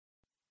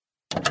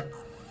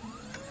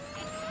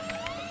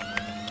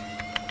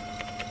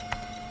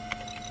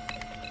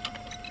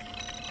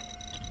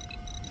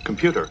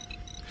computer.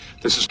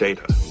 This is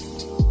data.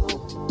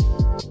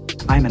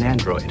 I'm an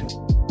android.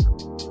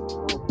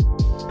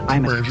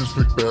 I'm a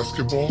Magic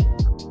basketball.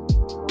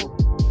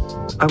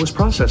 I was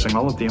processing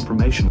all of the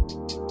information.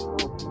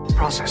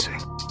 Processing.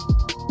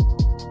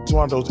 It's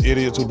one of those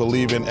idiots who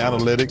believe in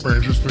analytics.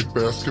 Magic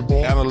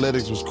basketball.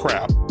 Analytics was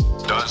crap.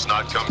 Does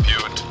not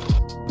compute.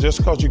 Just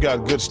because you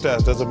got good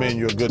stats doesn't mean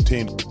you're a good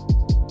team.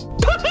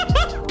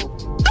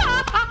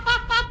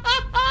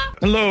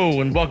 Hello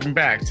and welcome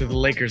back to the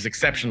Lakers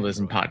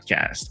Exceptionalism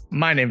Podcast.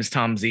 My name is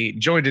Tom Z,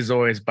 joined as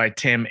always by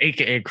Tim,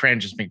 aka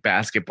Cranges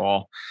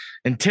McBasketball.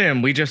 And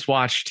Tim, we just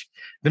watched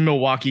the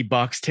Milwaukee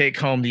Bucks take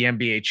home the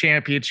NBA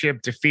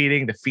championship,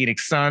 defeating the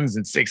Phoenix Suns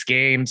in 6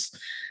 games.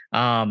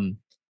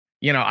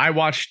 I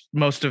watched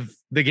most of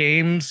the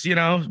games,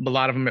 a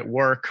lot of them at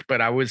work, but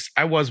I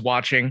was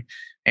watching,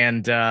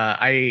 and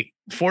I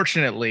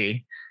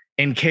fortunately,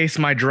 in case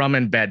my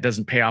Drummond bet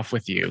doesn't pay off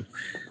with you,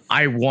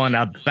 I won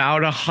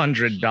about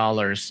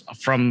 $100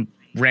 from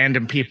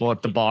random people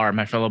at the bar,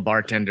 my fellow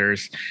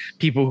bartenders,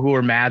 people who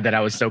were mad that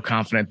I was so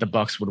confident the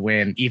Bucks would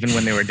win, even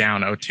when they were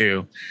down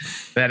 0-2,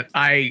 that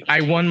I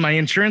won my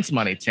insurance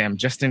money, Tim,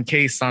 just in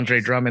case Andre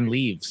Drummond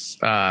leaves.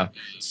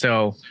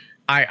 So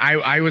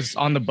I was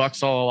on the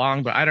Bucks all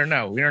along, but I don't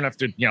know. We don't have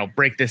to,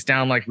 break this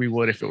down like we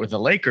would if it was the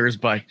Lakers.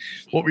 But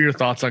what were your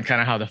thoughts on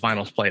kind of how the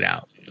finals played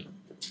out?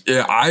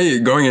 Yeah,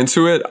 going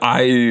into it,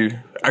 I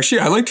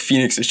liked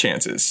Phoenix's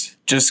chances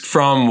just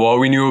from what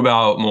we knew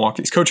about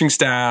Milwaukee's coaching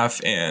staff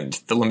and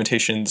the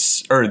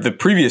limitations or the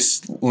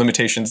previous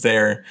limitations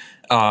there.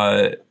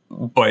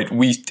 But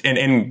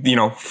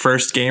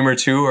first game or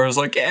two, I was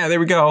like, yeah, there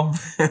we go.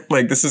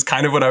 Like, this is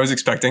kind of what I was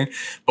expecting.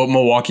 But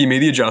Milwaukee made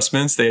the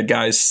adjustments. They had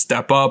guys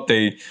step up.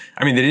 They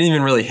didn't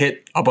even really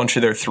hit a bunch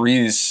of their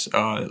threes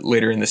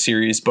later in the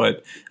series.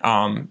 But,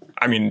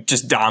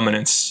 just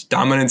dominance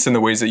in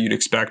the ways that you'd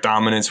expect.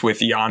 Dominance with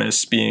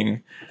Giannis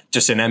being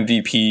just an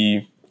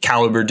MVP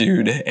caliber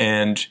dude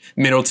and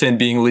Middleton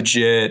being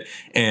legit.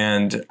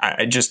 And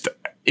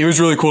it was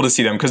really cool to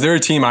see them because they're a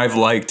team I've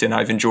liked and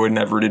I've enjoyed and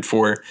I've rooted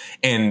for.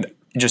 And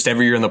just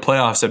every year in the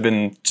playoffs, I've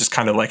been just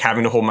kind of like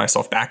having to hold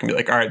myself back and be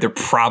like, all right, they're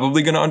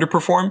probably going to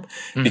underperform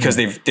because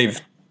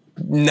they've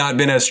not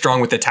been as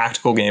strong with the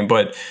tactical game.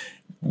 But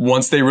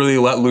once they really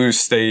let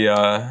loose, they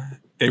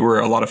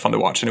were a lot of fun to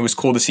watch. And it was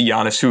cool to see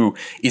Giannis, who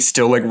is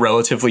still like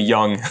relatively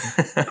young,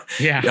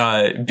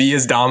 be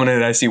as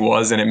dominant as he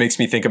was. And it makes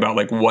me think about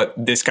like what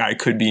this guy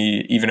could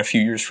be even a few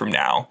years from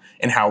now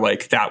and how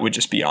like that would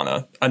just be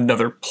on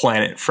another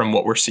planet from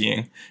what we're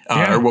seeing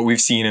or what we've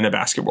seen in a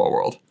basketball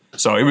world.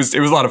 So it was a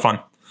lot of fun.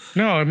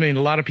 No, a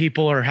lot of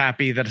people are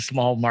happy that a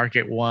small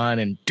market won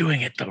and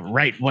doing it the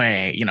right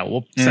way.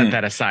 We'll set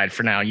that aside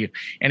for now.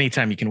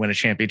 Anytime you can win a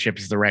championship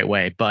is the right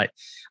way. But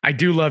I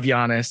do love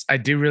Giannis. I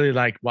do really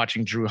like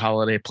watching Drew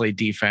Holiday play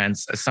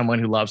defense as someone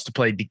who loves to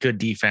play good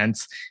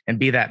defense and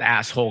be that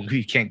asshole who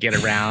you can't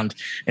get around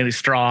and is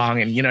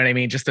strong and you know what I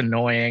mean? Just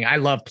annoying. I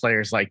love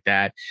players like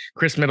that.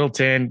 Chris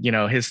Middleton,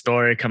 his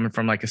story coming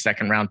from like a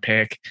 2nd round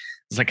pick.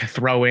 It's like a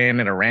throw in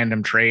a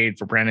random trade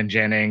for Brandon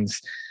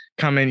Jennings.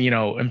 Coming,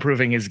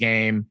 improving his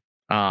game.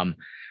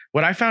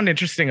 What I found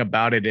interesting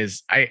about it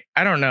is I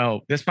don't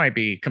know, this might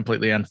be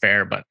completely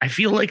unfair, but I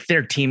feel like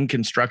their team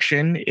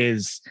construction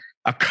is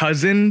a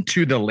cousin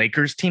to the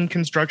Lakers team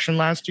construction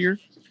last year.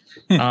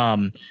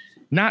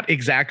 Not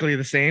exactly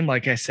the same,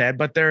 like I said,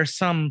 but there are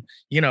some,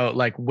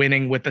 like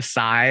winning with the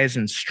size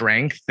and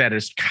strength that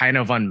is kind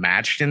of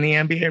unmatched in the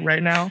NBA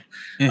right now.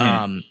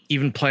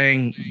 Even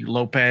playing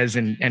Lopez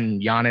and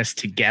Giannis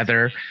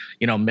together,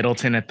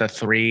 Middleton at the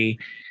 3,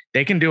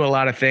 they can do a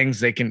lot of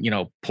things. They can,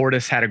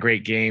 Portis had a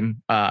great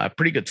game,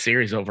 pretty good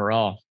series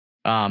overall.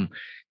 How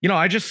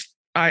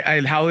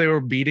they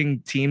were beating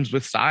teams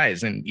with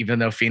size. And even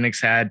though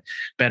Phoenix had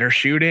better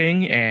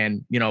shooting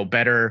and,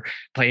 better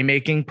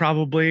playmaking,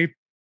 probably,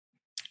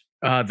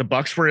 the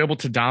Bucks were able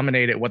to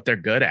dominate at what they're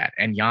good at.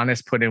 And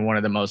Giannis put in one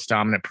of the most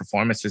dominant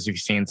performances we've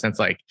seen since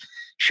like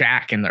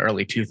Shaq in the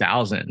early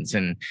 2000s.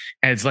 And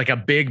it's like a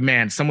big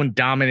man, someone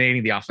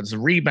dominating the offensive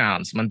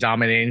rebound, someone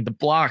dominating the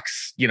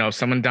blocks,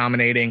 someone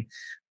dominating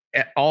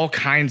all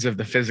kinds of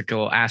the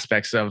physical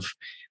aspects of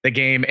the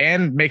game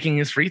and making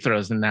his free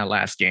throws in that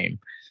last game.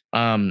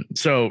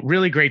 So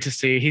really great to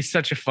see. He's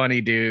such a funny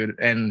dude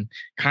and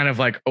kind of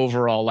like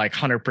overall like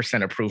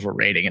 100% approval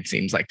rating, it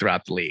seems like,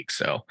 throughout the league.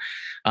 So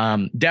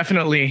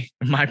definitely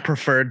my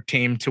preferred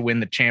team to win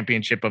the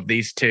championship of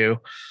these two.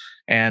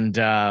 And,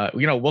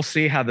 we'll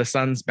see how the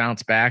Suns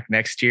bounce back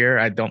next year.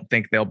 I don't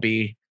think they'll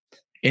be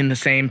in the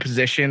same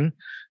position.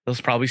 They'll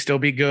probably still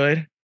be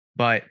good,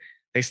 but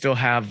they still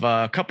have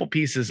a couple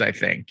pieces, I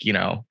think,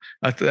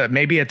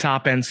 maybe a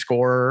top end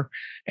scorer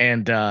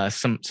and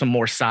some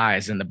more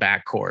size in the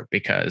backcourt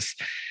because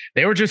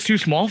they were just too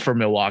small for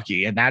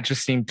Milwaukee. And that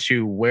just seemed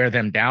to wear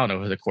them down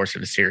over the course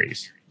of the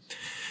series.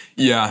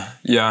 Yeah.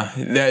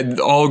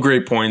 All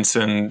great points.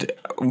 And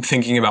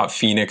thinking about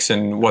Phoenix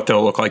and what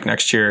they'll look like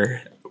next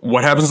year,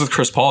 what happens with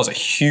Chris Paul is a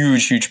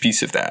huge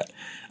piece of that.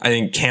 I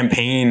think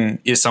Campaign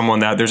is someone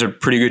that there's a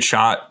pretty good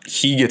shot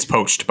he gets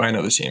poached by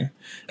another team.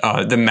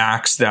 The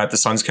max that the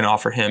Suns can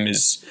offer him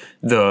is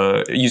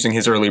using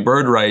his early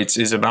bird rights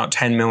is about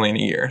 $10 million a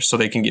year. So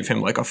they can give him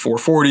like a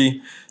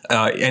 440.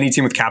 Any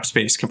team with cap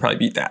space can probably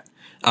beat that.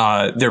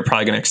 They're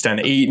probably going to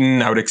extend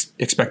Ayton. I would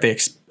expect they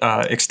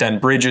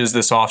extend Bridges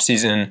this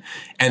offseason.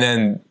 And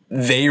then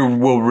they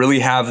will really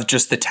have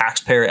just the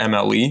taxpayer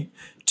MLE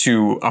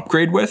to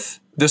upgrade with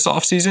this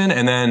offseason.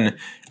 And then,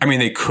 I mean,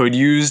 they could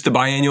use the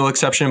biannual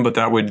exception, but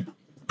that would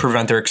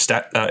prevent their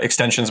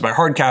extensions by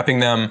hard capping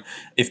them.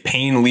 If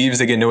Payne leaves,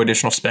 they get no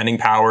additional spending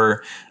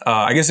power.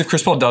 I guess if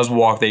Chris Paul does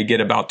walk, they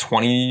get about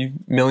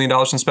 $20 million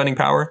in spending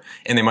power,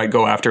 and they might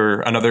go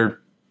after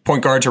another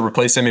point guard to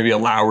replace him, maybe a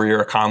Lowry or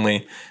a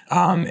Conley.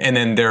 And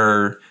then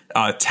their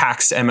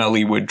tax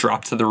MLE would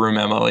drop to the room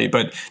MLE.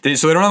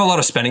 So they don't have a lot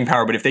of spending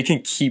power, but if they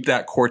can keep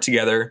that core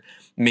together,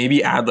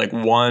 maybe add like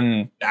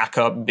one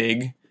backup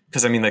big,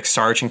 because I mean, like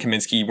Sarge and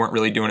Kaminsky weren't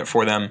really doing it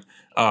for them,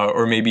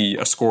 or maybe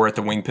a scorer at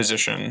the wing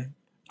position.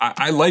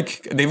 I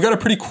like, they've got a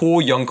pretty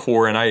cool young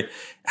core, and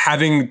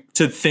having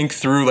to think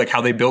through like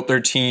how they built their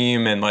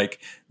team and like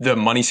the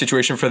money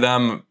situation for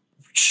them.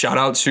 Shout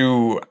out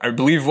to, I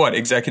believe,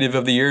 Executive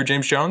of the Year,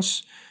 James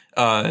Jones,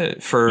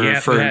 for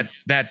that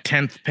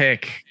 10th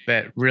pick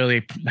that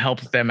really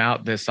helped them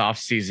out this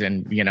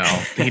offseason. You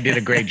know, he did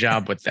a great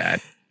job with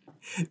that.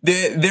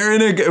 They're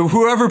in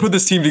whoever put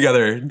this team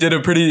together did a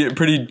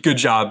pretty good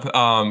job,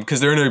 because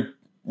they're in a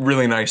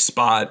really nice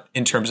spot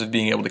in terms of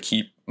being able to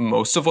keep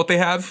most of what they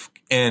have,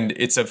 and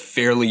it's a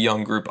fairly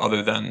young group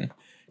other than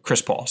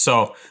Chris Paul.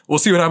 So we'll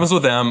see what happens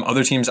with them.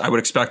 Other teams I would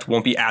expect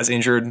won't be as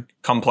injured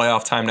come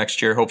playoff time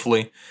next year,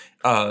 hopefully.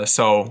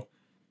 So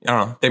I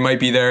don't know. They might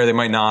be there. They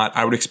might not.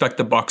 I would expect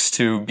the Bucks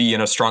to be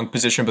in a strong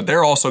position, but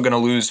they're also going to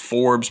lose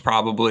Forbes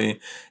probably.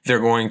 They're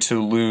going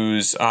to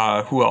lose,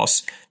 who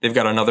else? They've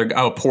got another,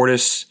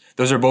 Portis.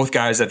 Those are both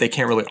guys that they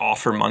can't really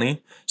offer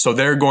money. So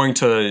they're going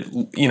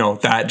to,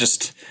 that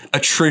just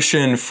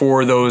attrition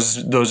for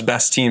those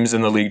best teams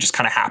in the league just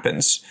kind of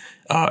happens.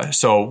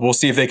 So we'll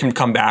see if they can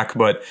come back,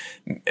 but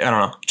I don't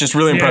know. Just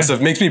really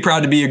impressive. Makes me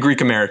proud to be a Greek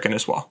American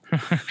as well.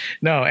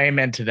 No,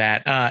 amen to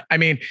that. I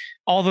mean,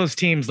 all those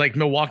teams like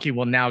Milwaukee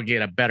will now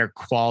get a better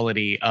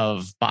quality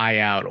of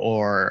buyout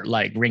or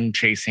like ring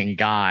chasing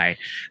guy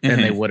than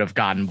they would have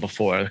gotten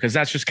before, because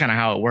that's just kind of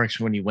how it works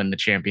when you win the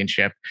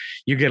championship.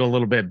 You get a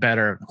little bit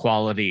better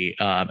quality,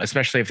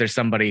 especially if there's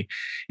somebody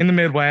in the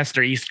Midwest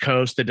or East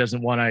Coast that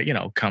doesn't want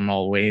to, come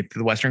all the way to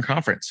the Western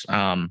Conference.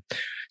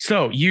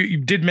 So you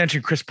did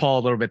mention Chris Paul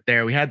a little bit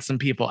there. We had some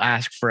people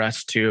ask for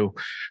us to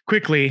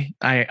quickly,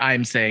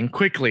 I'm saying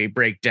quickly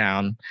break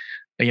down.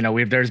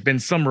 There's been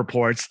some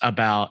reports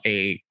about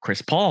a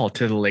Chris Paul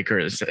to the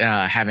Lakers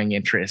having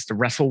interest,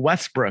 Russell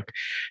Westbrook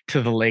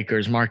to the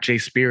Lakers. Mark J.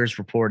 Spears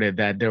reported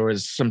that there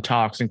was some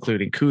talks,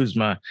 including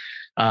Kuzma,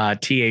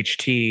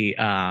 THT,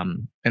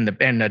 and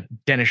the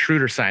Dennis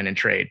Schroeder sign and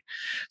trade.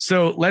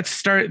 So let's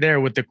start there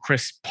with the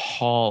Chris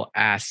Paul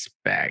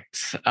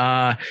aspect.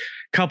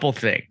 Couple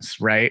things,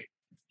 right?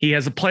 He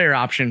has a player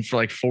option for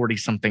like 40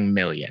 something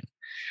million.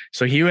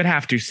 So he would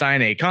have to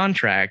sign a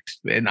contract,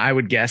 and I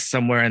would guess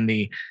somewhere in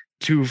the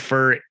 2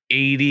 for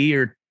 80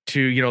 or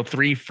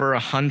 3 for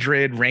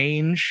 100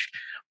 range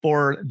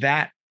for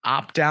that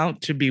opt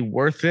out to be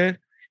worth it.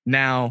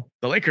 Now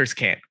the Lakers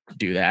can't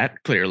do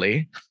that.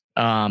 Clearly,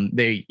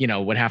 they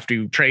would have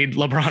to trade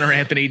LeBron or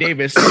Anthony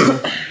Davis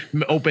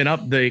to open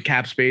up the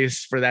cap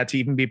space for that to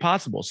even be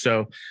possible.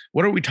 So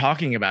what are we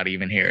talking about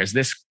even here? Is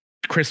this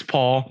Chris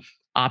Paul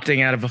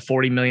opting out of a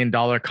 $40 million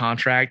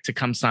contract to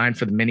come sign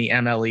for the mini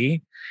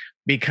MLE?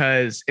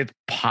 Because it's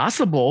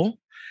possible,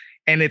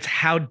 and it's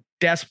how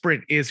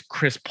desperate is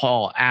Chris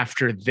Paul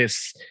after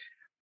this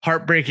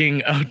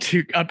heartbreaking up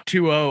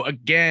 2-0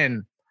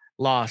 again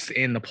loss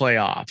in the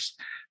playoffs.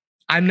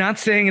 I'm not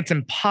saying it's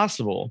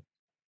impossible.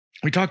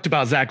 We talked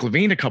about Zach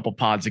LaVine a couple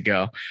pods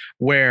ago,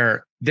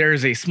 where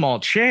there's a small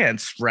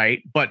chance,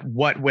 right? But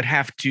what would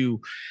have to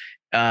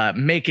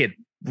make it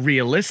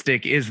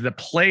realistic is the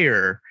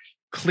player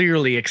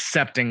clearly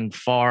accepting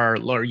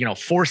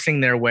forcing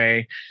their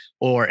way,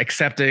 or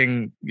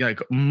accepting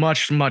like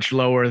much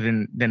lower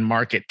than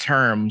market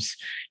terms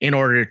in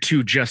order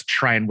to just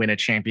try and win a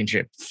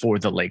championship for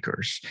the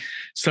Lakers.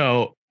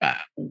 So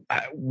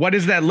what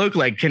does that look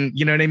like? Can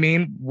you know what I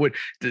mean?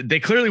 They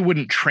clearly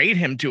wouldn't trade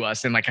him to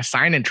us in like a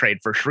sign and trade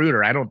for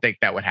Schroeder. I don't think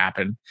that would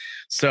happen.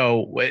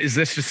 So is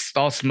this just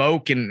all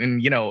smoke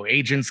and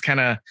agents kind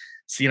of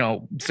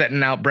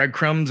setting out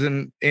breadcrumbs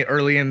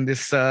early in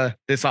this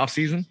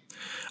offseason?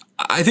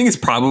 I think it's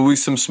probably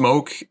some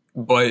smoke,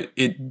 but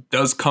it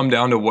does come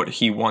down to what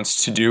he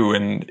wants to do.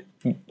 And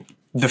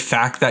the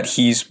fact that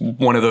he's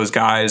one of those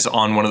guys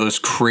on one of those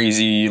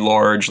crazy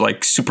large,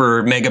 like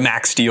super mega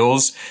max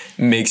deals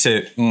makes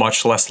it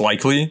much less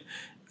likely,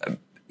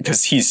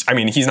 because he's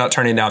not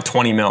turning down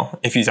 20 mil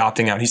if he's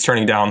opting out. He's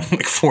turning down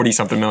like 40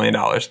 something $million.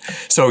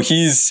 So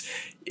he's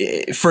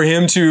for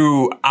him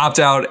to opt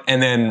out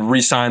and then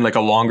re-sign like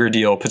a longer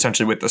deal,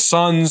 potentially with the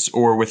Suns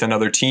or with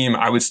another team,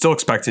 I would still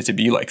expect it to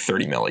be like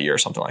 30 mil a year or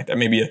something like that.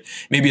 Maybe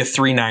a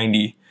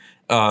 390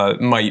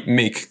 might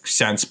make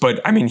sense.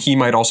 But I mean, he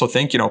might also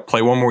think,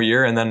 play one more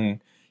year and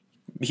then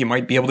he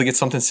might be able to get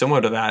something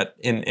similar to that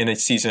in a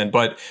season.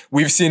 But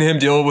we've seen him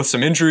deal with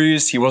some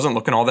injuries. He wasn't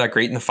looking all that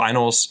great in the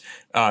finals.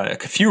 A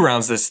few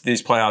rounds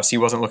these playoffs, he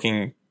wasn't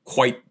looking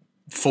quite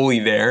fully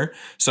there.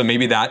 So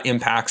maybe that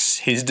impacts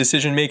his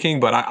decision making.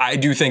 But I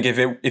do think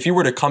if he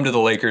were to come to the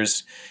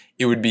Lakers,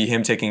 it would be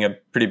him taking a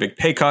pretty big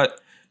pay cut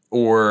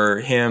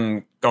or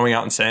him going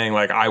out and saying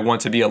like, I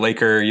want to be a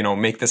Laker,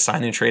 make the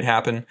sign and trade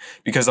happen,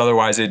 because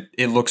otherwise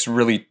it looks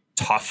really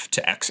tough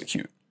to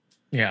execute.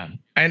 Yeah.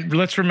 And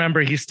let's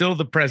remember, he's still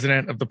the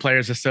president of the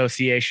Players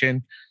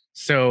Association.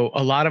 So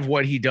a lot of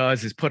what he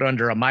does is put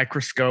under a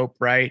microscope,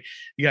 right?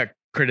 You got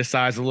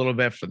criticized a little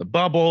bit for the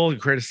bubble,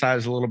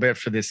 criticized a little bit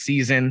for this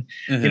season,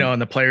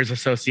 and the Players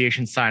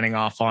Association signing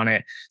off on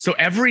it. So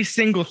every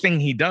single thing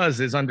he does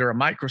is under a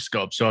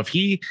microscope. So if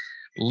he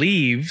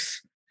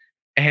leaves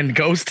and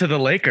goes to the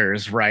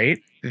Lakers, right,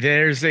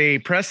 there's a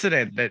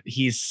precedent that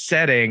he's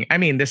setting. I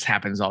mean, this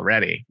happens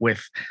already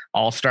with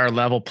all-star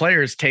level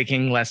players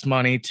taking less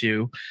money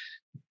to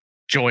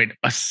join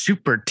a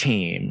super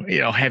team,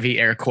 heavy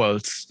air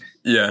quotes.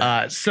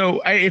 Yeah.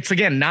 So it's,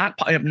 again, not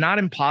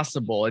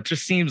impossible. It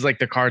just seems like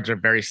the cards are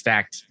very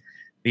stacked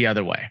the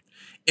other way.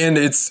 And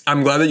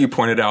I'm glad that you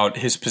pointed out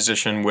his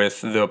position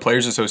with the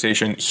Players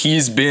Association.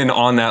 He's been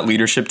on that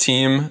leadership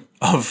team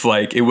of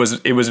like, it was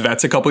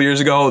Vets a couple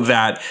years ago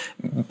that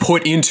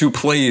put into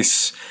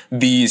place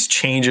these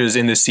changes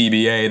in the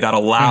CBA that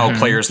allow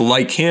players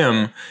like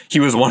him. He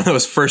was one of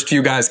those first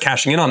few guys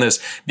cashing in on this,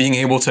 being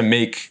able to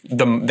make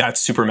that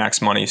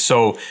supermax money.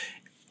 So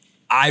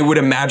I would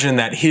imagine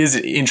that his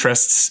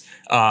interests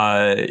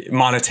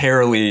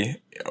monetarily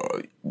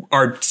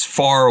are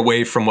far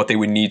away from what they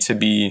would need to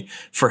be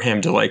for him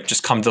to like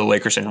just come to the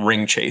Lakers and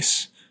ring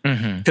chase.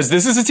 Because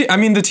this is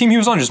the team he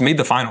was on just made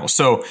the finals.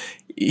 So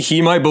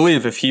he might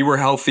believe if he were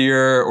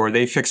healthier or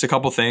they fix a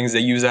couple things, they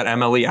use that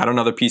MLE, add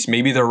another piece,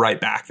 maybe they're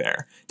right back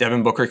there.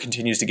 Devin Booker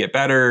continues to get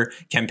better.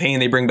 Campaign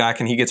they bring back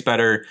and he gets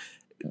better.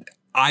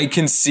 I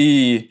can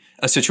see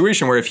a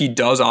situation where if he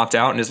does opt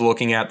out and is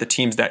looking at the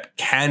teams that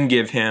can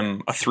give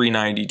him a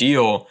 390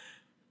 deal,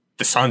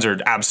 the Suns are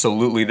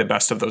absolutely the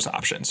best of those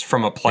options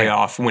from a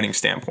playoff winning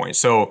standpoint.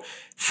 So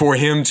for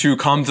him to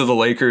come to the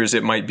Lakers,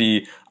 it might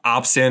be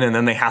opts in and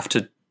then they have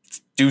to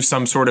do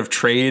some sort of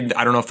trade.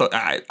 I don't know if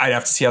I'd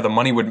have to see how the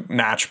money would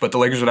match, but the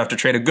Lakers would have to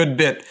trade a good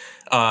bit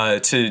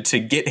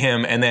to get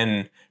him, and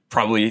then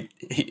probably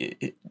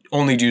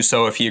only do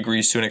so if he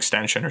agrees to an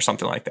extension or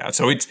something like that.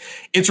 So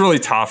it's really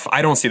tough.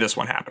 I don't see this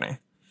one happening.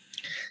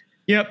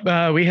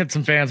 Yep, we had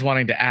some fans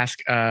wanting to ask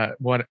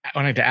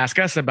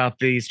us about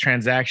these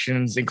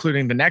transactions,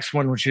 including the next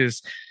one, which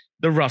is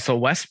the Russell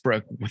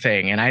Westbrook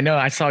thing. And I know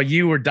I saw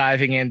you were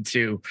diving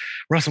into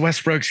Russell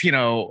Westbrook's,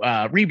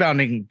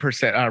 rebounding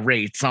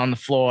rates on the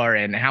floor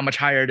and how much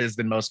higher it is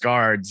than most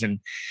guards. And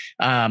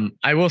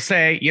I will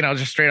say,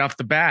 just straight off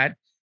the bat,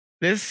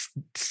 this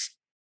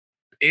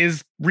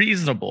is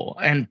reasonable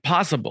and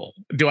possible.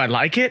 Do I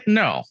like it?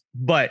 No.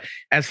 But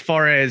as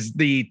far as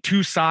the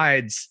two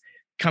sides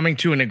coming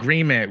to an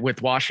agreement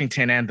with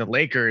Washington and the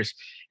Lakers,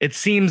 it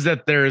seems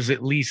that there's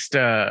at least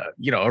a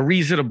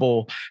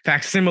reasonable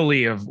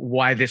facsimile of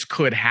why this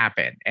could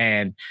happen.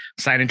 And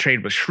sign and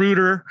trade with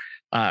Schroeder,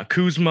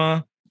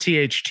 Kuzma,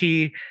 THT.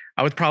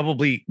 I would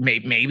probably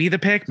maybe the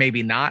pick,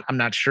 maybe not. I'm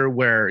not sure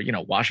where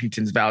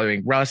Washington's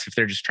valuing Russ, if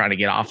they're just trying to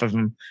get off of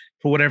him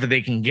for whatever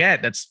they can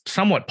get. That's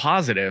somewhat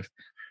positive.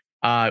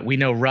 We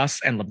know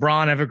Russ and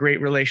LeBron have a great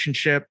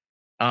relationship.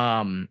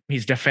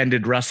 He's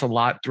defended Russ a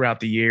lot throughout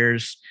the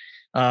years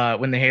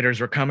when the haters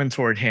were coming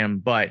toward him.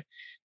 But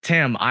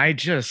Tim,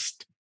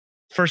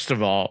 first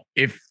of all,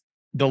 if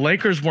the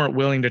Lakers weren't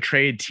willing to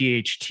trade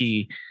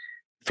THT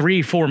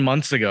 3-4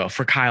 months ago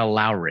for Kyle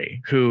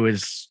Lowry, who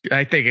is,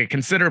 I think, a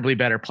considerably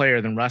better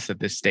player than Russ at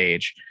this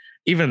stage,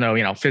 even though,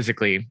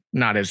 physically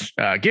not as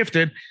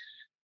gifted,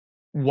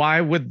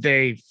 why would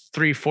they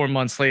 3-4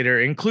 months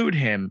later include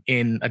him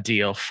in a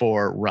deal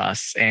for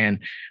Russ? And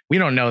we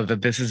don't know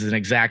that this is an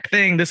exact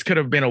thing. This could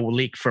have been a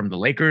leak from the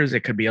Lakers.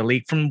 It could be a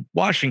leak from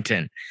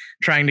Washington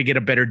trying to get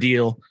a better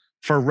deal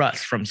for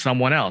Russ from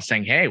someone else,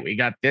 saying, hey, we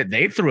got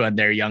they threw in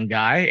their young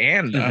guy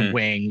and a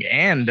wing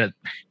and,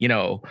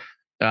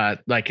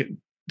 like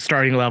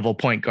starting level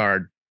point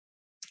guard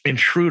in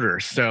Schroeder.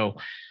 So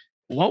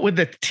what would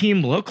the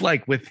team look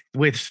like with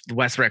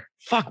Westbrook?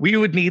 Fuck, we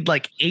would need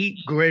like 8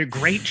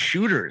 great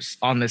shooters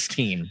on this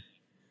team.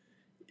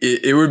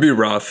 It would be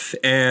rough.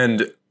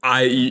 And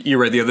you're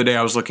right. The other day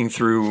I was looking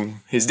through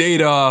his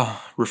data,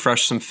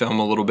 refreshed some film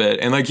a little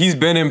bit, and like he's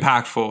been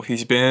impactful.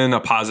 He's been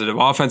a positive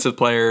offensive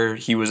player.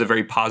 He was a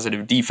very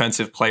positive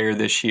defensive player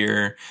this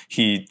year.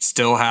 He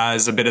still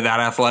has a bit of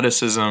that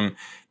athleticism.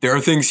 There are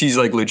things he's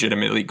like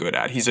legitimately good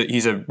at.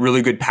 He's a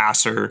really good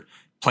passer.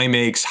 Play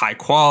makes, high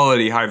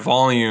quality, high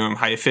volume,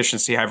 high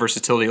efficiency, high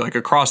versatility, like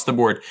across the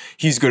board.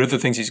 He's good at the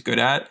things he's good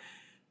at.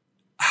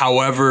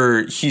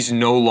 However, he's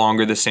no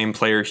longer the same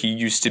player he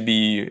used to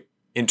be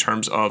in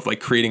terms of like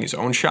creating his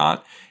own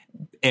shot.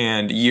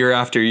 And year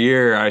after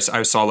year, I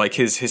saw like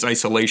his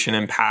isolation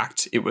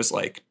impact. It was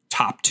like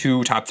top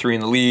 2, top 3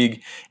 in the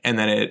league. And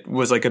then it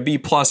was like a B+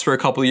 for a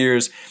couple of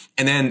years.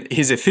 And then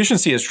his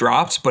efficiency has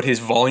dropped, but his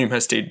volume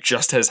has stayed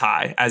just as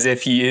high, as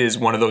if he is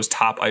one of those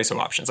top ISO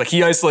options. Like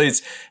he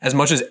isolates as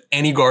much as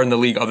any guard in the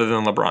league other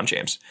than LeBron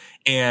James,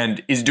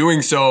 and is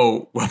doing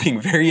so while being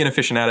very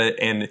inefficient at it.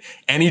 And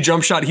any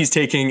jump shot he's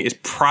taking is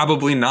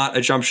probably not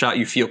a jump shot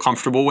you feel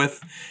comfortable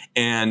with.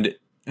 And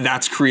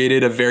that's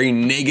created a very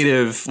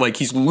negative, like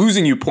he's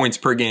losing you points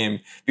per game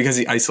because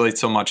he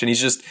isolates so much. And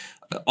he's just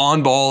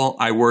on ball.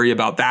 I worry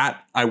about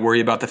that. I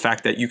worry about the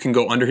fact that you can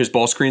go under his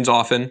ball screens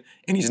often,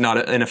 and he's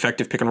not an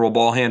effective pick and roll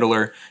ball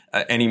handler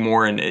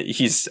anymore. And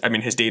his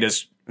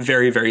data's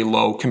very, very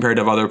low compared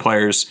to other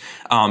players.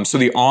 So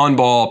the on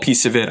ball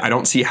piece of it, I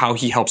don't see how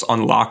he helps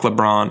unlock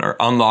LeBron or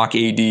unlock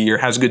AD or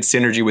has good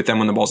synergy with them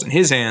when the ball's in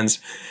his hands.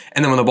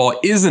 And then when the ball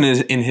isn't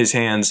in his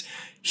hands,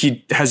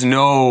 he has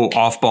no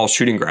off-ball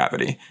shooting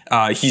gravity.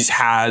 He's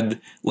had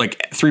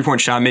like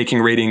 3-point shot making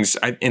ratings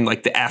in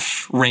like the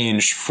F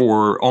range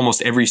for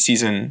almost every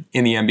season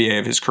in the NBA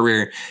of his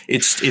career.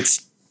 It's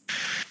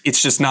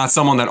just not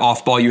someone that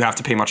off-ball you have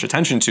to pay much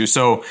attention to.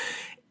 So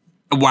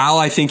while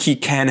I think he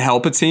can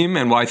help a team,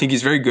 and while I think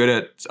he's very good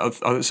at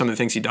some of the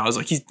things he does,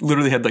 like he's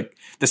literally had like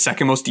the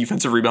second most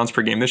defensive rebounds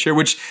per game this year,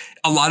 which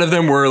a lot of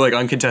them were like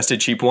uncontested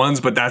cheap ones,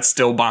 but that's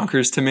still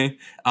bonkers to me.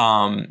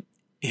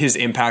 His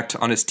impact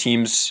on his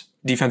team's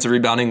defensive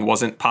rebounding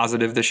wasn't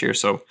positive this year.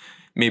 So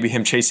maybe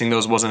him chasing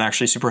those wasn't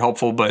actually super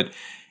helpful, but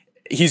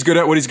he's good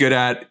at what he's good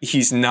at.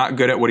 He's not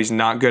good at what he's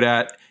not good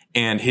at.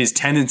 And his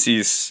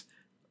tendencies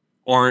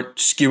aren't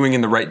skewing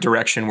in the right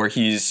direction where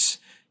he's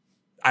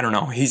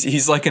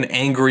like an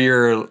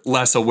angrier,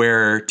 less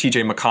aware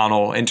TJ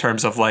McConnell in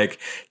terms of like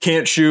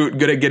can't shoot,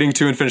 good at getting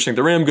to and finishing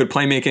the rim, good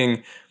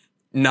playmaking,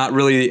 not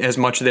really as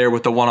much there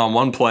with the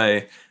one-on-one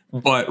play.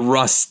 But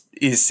Russ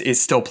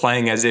is still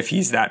playing as if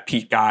he's that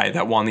peak guy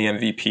that won the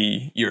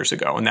MVP years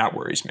ago, and that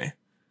worries me.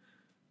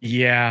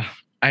 Yeah.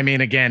 I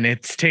mean, again,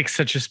 it takes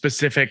such a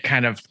specific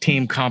kind of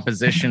team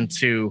composition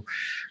to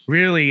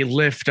really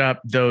lift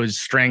up those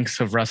strengths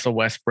of Russell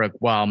Westbrook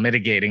while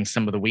mitigating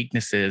some of the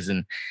weaknesses.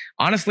 And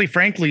honestly,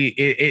 frankly,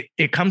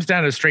 it comes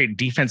down to a straight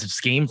defensive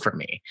scheme for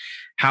me.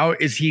 How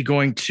is he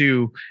going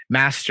to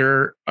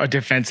master a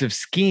defensive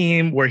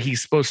scheme where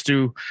he's supposed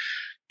to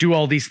do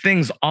all these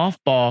things off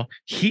ball?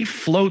 He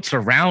floats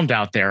around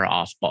out there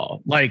off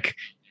ball. Like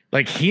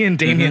he and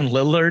Damian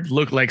Lillard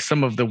look like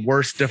some of the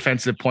worst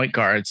defensive point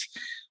guards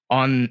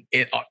in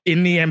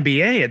the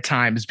NBA at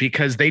times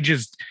because they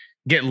just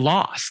get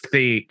lost.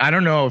 I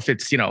don't know if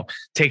it's,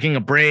 taking a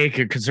break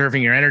or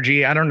conserving your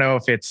energy. I don't know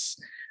if it's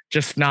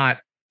just not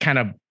kind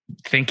of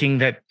thinking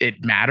that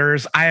it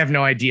matters. I have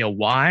no idea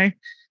why,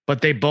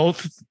 but they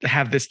both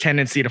have this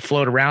tendency to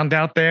float around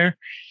out there.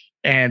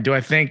 And do I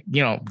think,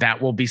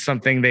 that will be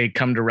something they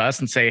come to Russ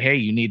and say, hey,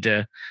 you need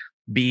to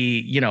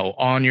be,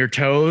 on your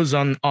toes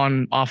on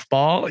off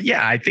ball?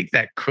 Yeah, I think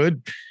that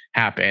could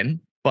happen,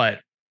 but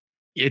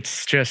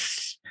it's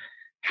just,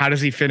 how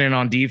does he fit in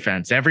on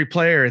defense? Every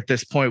player at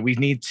this point, we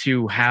need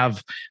to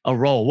have a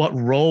role. What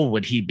role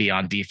would he be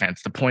on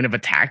defense? The point of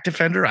attack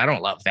defender? I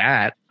don't love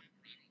that.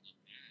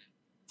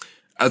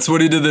 That's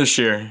what he did this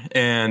year,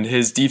 and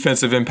his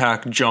defensive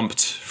impact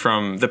jumped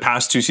from the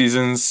past 2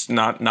 seasons.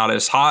 Not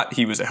as hot.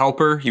 He was a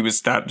helper. He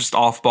was that just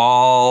off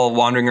ball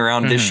wandering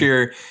around. This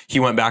year, he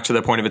went back to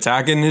the point of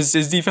attack, and his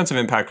defensive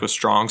impact was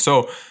strong.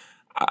 So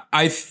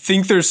I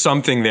think there's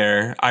something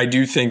there. I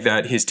do think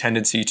that his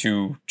tendency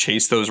to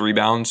chase those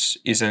rebounds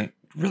isn't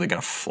really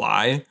going to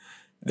fly.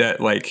 That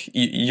like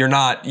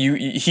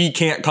he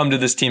can't come to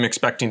this team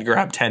expecting to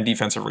grab 10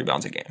 defensive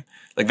rebounds a game.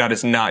 Like that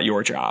is not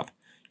your job.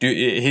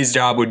 His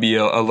job would be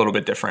a little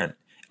bit different.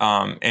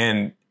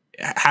 And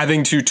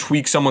having to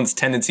tweak someone's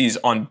tendencies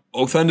on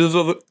both ends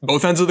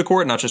of the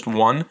court, not just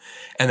one,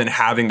 and then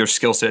having their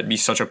skill set be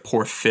such a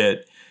poor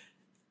fit,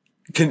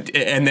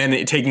 and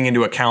then taking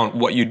into account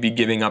what you'd be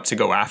giving up to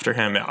go after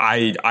him,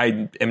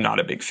 I am not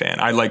a big fan.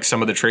 I like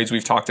some of the trades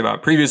we've talked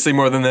about previously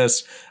more than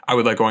this. I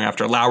would like going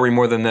after Lowry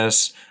more than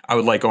this. I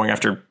would like going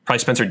after probably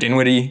Spencer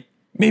Dinwiddie,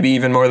 maybe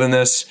even more than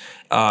this.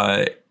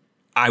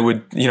 I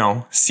would,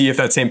 see if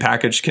that same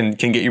package can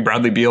get you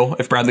Bradley Beal,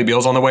 if Bradley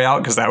Beal's on the way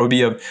out, because that would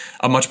be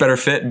a much better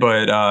fit.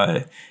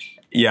 But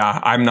yeah,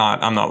 I'm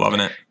not loving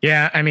it.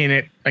 Yeah, I mean,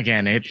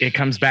 it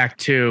comes back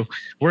to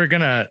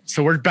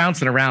we're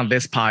bouncing around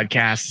this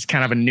podcast. It's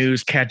kind of a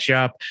news catch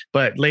up,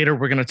 but later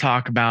we're going to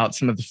talk about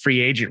some of the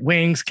free agent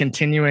wings,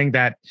 continuing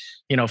that,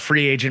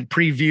 free agent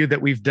preview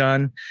that we've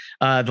done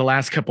the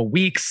last couple of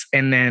weeks.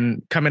 And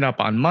then coming up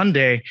on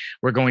Monday,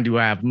 we're going to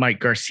have Mike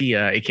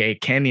Garcia, aka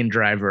Canyon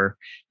Driver,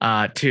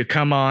 to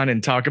come on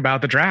and talk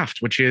about the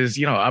draft, which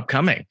is,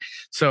 upcoming.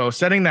 So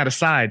setting that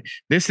aside,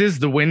 this is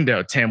the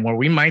window, Tim, where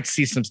we might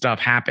see some stuff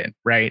happen,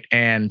 right?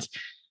 And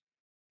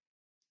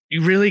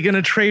you really going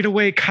to trade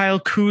away Kyle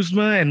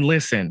Kuzma? And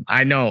listen,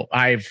 I know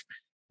I've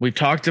We've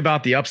talked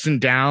about the ups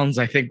and downs.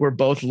 I think we're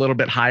both a little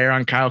bit higher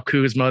on Kyle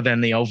Kuzma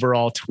than the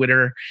overall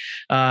Twitter,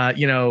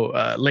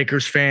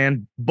 Lakers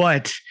fan.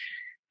 But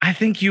I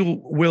think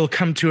you will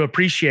come to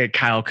appreciate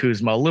Kyle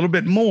Kuzma a little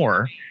bit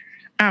more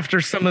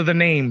after some of the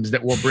names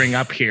that we'll bring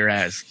up here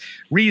as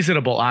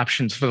reasonable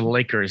options for the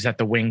Lakers at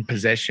the wing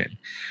position.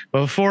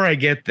 But before I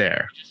get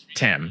there,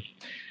 Tim,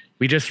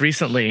 we just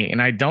recently,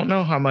 and I don't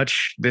know how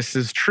much this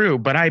is true,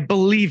 but I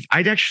believe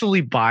I'd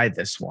actually buy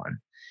this one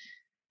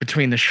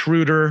between the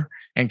Schroeder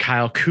and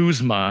Kyle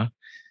Kuzma,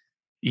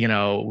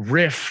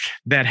 rift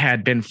that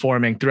had been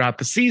forming throughout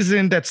the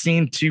season that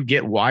seemed to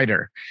get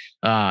wider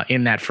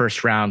in that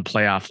first round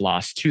playoff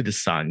loss to the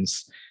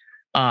Suns.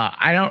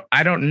 I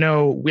don't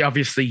know.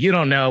 You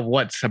don't know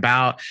what's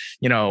about,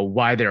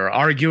 why they're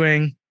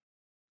arguing,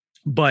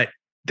 but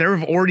there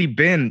have already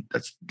been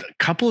a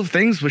couple of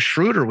things with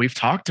Schroeder we've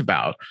talked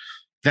about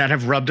that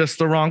have rubbed us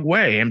the wrong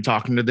way. Him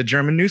talking to the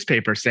German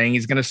newspaper saying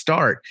he's going to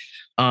start.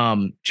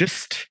 The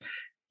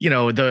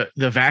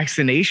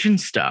vaccination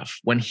stuff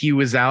when he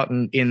was out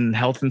in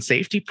health and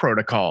safety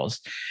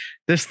protocols,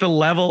 the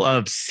level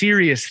of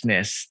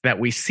seriousness that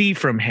we see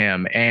from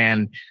him.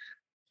 And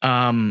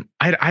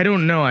I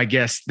don't know, I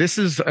guess this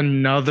is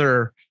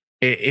another,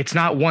 it's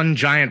not one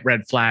giant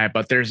red flag,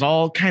 but there's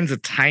all kinds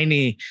of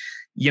tiny,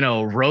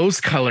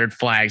 rose colored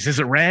flags. Is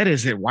it red?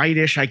 Is it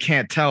whitish? I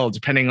can't tell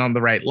depending on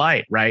the right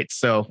light. Right.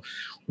 So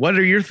what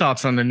are your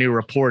thoughts on the new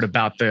report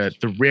about the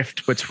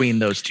rift between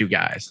those two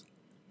guys?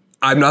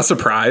 I'm not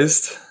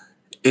surprised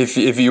if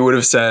you would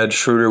have said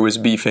Schroeder was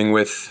beefing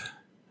with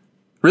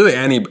really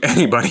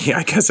anybody,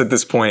 I guess at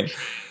this point.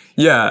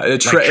 Yeah.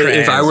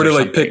 If I were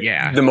to pick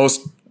the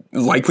most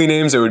likely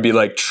names, it would be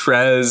like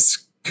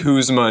Trez,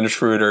 Kuzma, and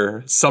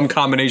Schroeder, some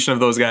combination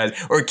of those guys,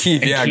 or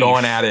Keith. Keith.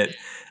 Going at it.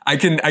 I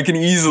can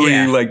easily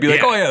be like,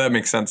 oh yeah, that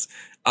makes sense.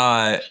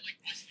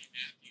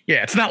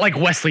 It's not like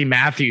Wesley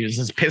Matthews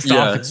is pissed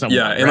off at someone.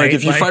 Yeah, and right?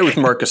 if you fight with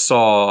Marc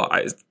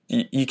Gasol,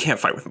 you can't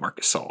fight with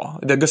Marc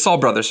Gasol. The Gasol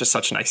brothers are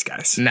such nice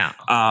guys. No.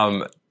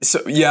 I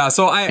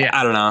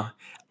don't know.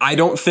 I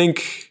don't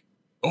think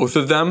both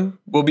of them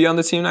will be on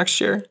the team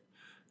next year.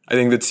 I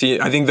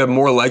think the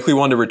more likely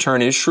one to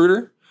return is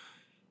Schroeder.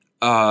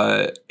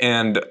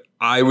 And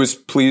I was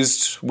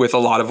pleased with a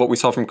lot of what we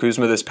saw from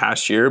Kuzma this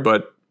past year,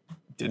 but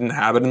didn't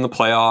have it in the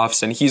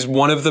playoffs. And he's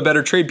one of the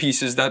better trade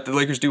pieces that the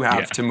Lakers do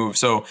have to move.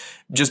 So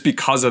just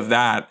because of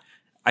that,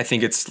 I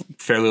think it's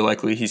fairly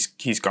likely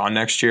he's gone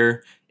next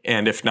year.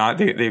 And if not,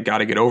 they've got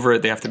to get over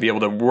it. They have to be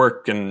able to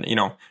work and,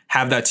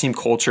 have that team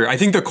culture. I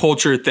think the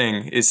culture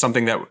thing is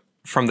something that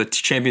from the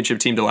championship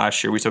team to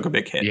last year, we took a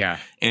big hit. Yeah.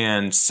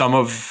 And some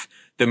of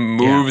the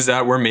moves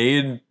that were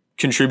made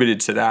contributed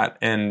to that.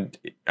 And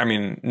I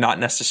mean, not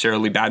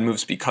necessarily bad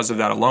moves because of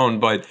that alone,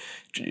 but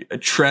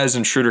Trez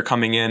and Schroeder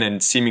coming in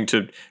and seeming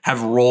to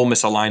have role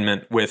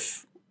misalignment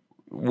with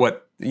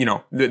what,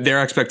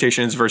 their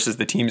expectations versus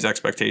the team's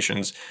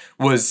expectations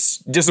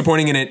was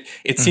disappointing. And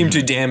it seemed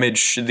to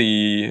damage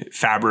the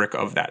fabric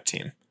of that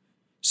team.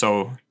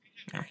 So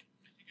yeah.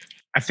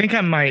 I think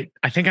I might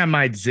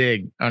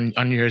zig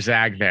on your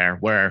zag there,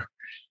 where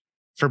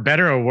for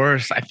better or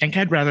worse, I think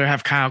I'd rather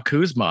have Kyle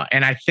Kuzma.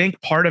 And I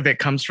think part of it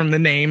comes from the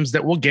names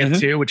that we'll get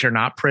to, which are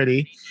not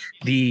pretty.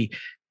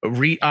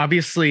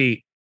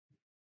 Obviously,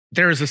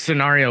 there is a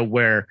scenario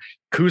where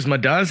Kuzma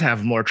does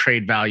have more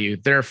trade value.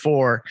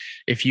 Therefore,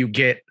 if you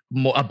get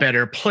a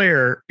better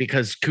player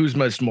because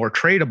Kuzma is more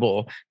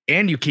tradable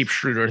and you keep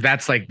Schroeder,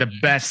 that's like the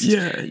best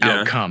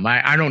outcome.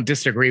 I don't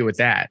disagree with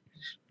that.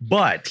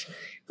 But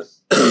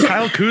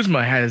Kyle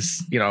Kuzma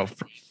has,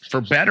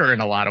 for better in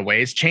a lot of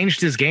ways,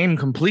 changed his game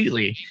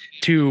completely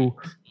to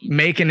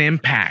make an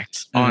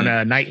impact on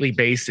a nightly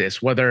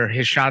basis, whether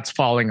his shot's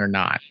falling or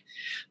not.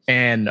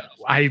 And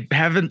I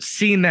haven't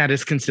seen that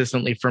as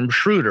consistently from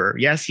Schroeder.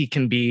 Yes, he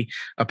can be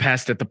a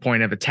pest at the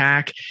point of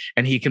attack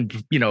and he can,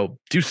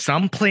 do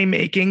some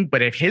playmaking,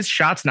 but if his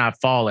shot's not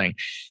falling,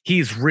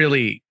 he's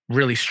really,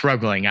 really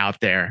struggling out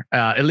there,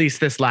 at least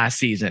this last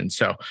season.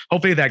 So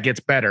hopefully that gets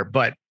better.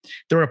 But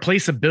the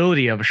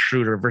replaceability of a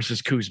Schroeder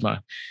versus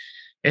Kuzma,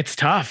 it's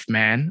tough,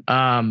 man.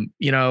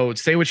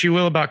 Say what you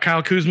will about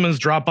Kyle Kuzma's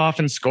drop off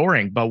in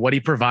scoring, but what he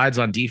provides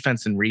on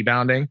defense and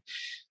rebounding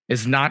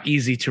is not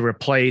easy to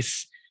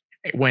replace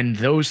when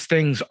those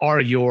things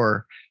are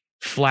your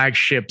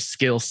flagship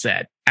skill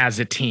set as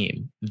a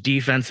team,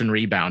 defense and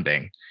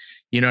rebounding.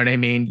 You know what I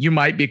mean? You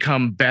might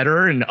become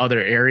better in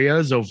other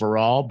areas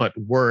overall, but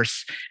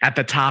worse at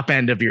the top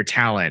end of your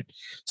talent.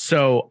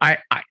 So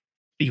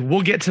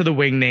we'll get to the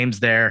wing names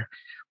there.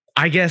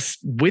 I guess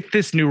with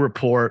this new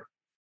report,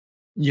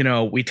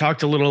 we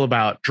talked a little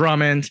about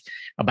Drummond,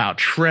 about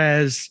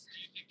Trez.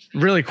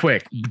 Really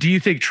quick, do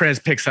you think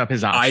Trez picks up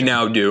his option? I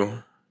now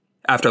do.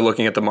 After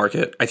looking at the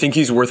market, I think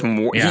he's worth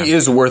more. Yeah. He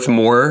is worth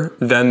more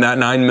than that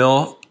 $9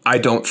 million. I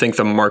don't think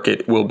the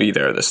market will be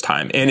there this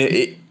time. And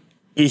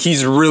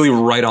he's really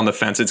right on the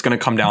fence. It's going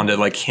to come down to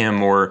like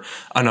him or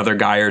another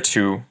guy or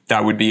two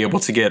that would be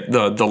able to get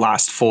the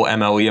last full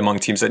MLE among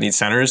teams that need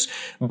centers.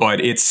 But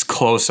it's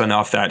close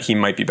enough that he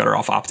might be better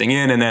off opting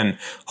in and then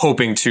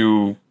hoping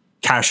to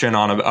cash in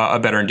on a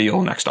better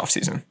deal next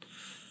offseason.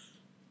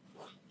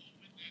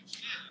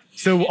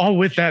 So all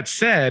with that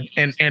said,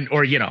 he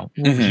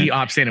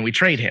opts in and we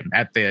trade him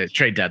at the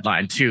trade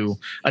deadline to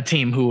a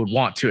team who would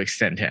want to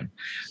extend him.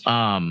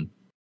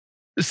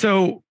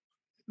 So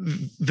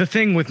the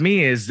thing with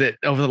me is that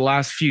over the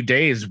last few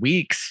days,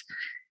 weeks,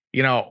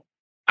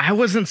 I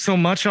wasn't so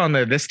much on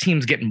this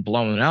team's getting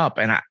blown up.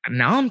 And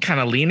now I'm kind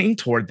of leaning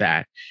toward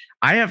that.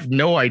 I have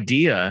no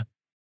idea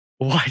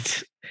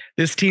what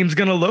this team's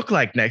going to look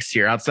like next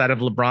year outside of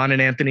LeBron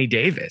and Anthony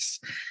Davis.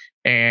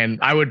 And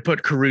I would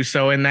put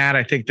Caruso in that.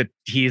 I think that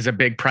he's a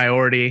big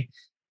priority,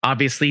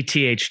 obviously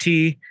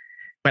THT.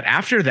 But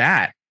after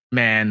that,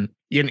 man,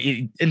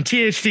 and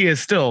THT is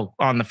still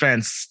on the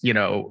fence.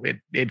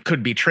 It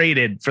could be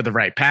traded for the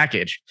right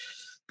package.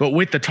 But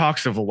with the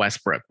talks of a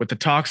Westbrook, with the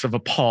talks of a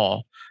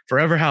Paul,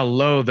 forever how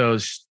low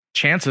those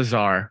chances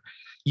are,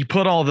 you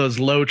put all those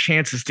low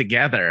chances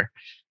together,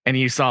 and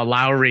you saw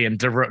Lowry and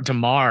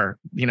DeMar,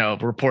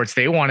 reports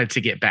they wanted to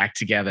get back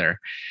together.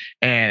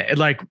 And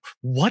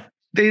what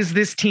is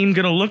this team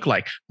going to look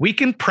like? We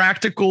can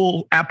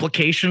practical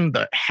application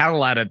the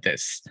hell out of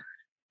this,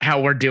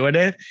 how we're doing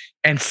it,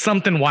 and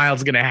something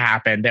wild's going to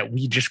happen that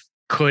we just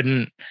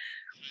couldn't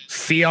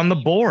see on the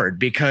board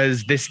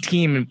because this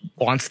team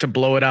wants to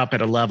blow it up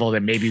at a level that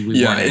maybe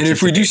we want. And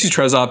if we do see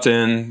Trez opt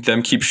in,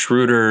 them keep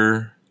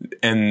Schroeder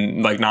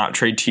and not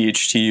trade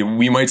THT,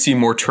 we might see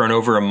more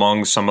turnover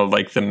among some of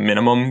the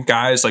minimum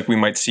guys. We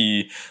might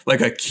see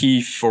a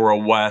Keith or a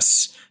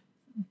Wes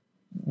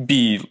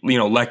be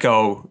let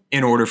go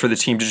in order for the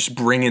team to just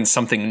bring in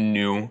something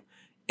new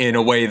in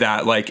a way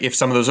that if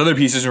some of those other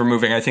pieces were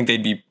moving, I think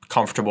they'd be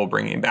comfortable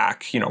bringing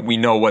back. We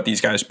know what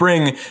these guys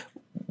bring.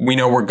 We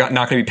know we're not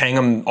going to be paying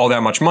them all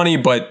that much money,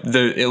 but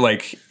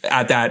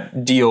at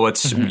that deal,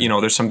 it's,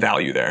 there's some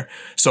value there.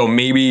 So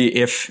maybe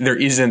if there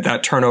isn't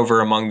that turnover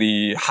among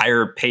the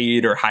higher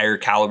paid or higher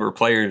caliber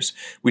players,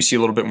 we see a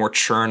little bit more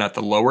churn at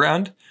the lower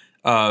end.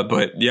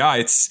 But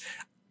yeah,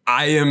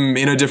 I am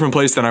in a different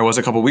place than I was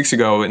a couple weeks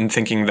ago in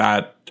thinking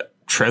that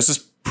Trez is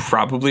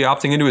probably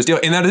opting into his deal.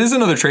 And that is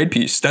another trade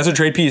piece. That's a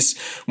trade piece.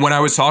 When I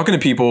was talking to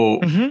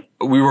people,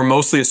 we were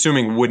mostly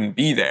assuming wouldn't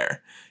be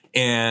there.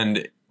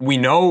 And we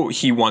know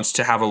he wants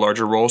to have a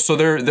larger role. So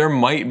there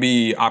might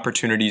be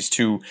opportunities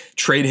to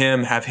trade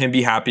him, have him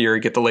be happier,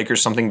 get the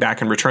Lakers something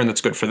back in return that's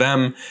good for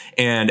them,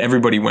 and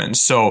everybody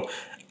wins. So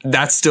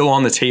that's still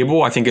on the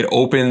table. I think it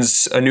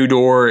opens a new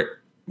door.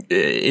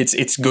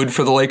 It's good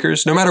for the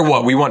Lakers. No matter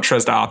what, we want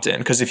Trez to opt in,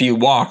 because if he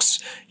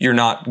walks, you're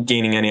not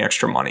gaining any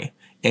extra money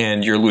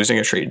and you're losing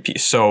a trade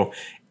piece. So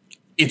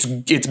it's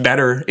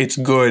better. It's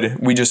good.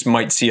 We just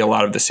might see a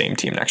lot of the same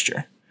team next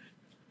year.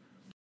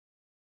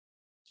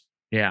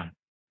 Yeah.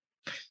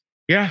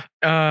 Yeah.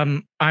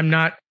 I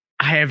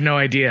have no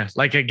idea.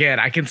 Again,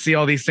 I can see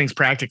all these things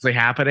practically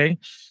happening,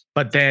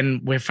 but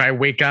then if I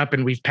wake up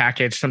and we've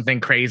packaged something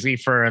crazy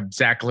for a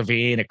Zach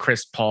LaVine, a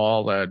Chris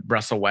Paul, a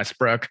Russell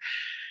Westbrook,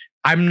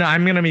 I'm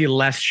going to be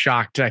less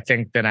shocked, I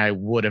think, than I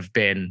would have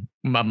been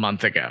a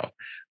month ago.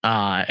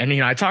 And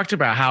I talked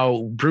about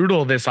how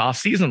brutal this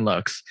offseason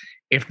looks.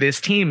 If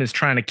this team is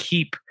trying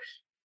to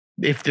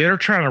if they're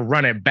trying to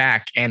run it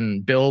back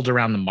and build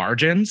around the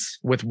margins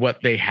with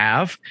what they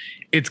have,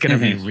 it's going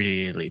to be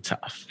really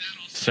tough.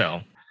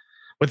 So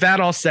with that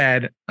all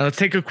said, let's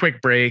take a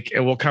quick break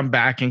and we'll come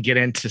back and get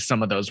into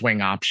some of those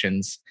wing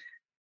options.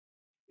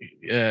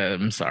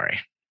 I'm sorry.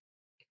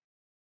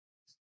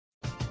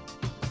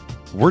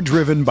 We're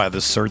driven by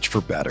the search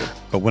for better.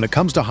 But when it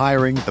comes to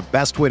hiring, the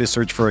best way to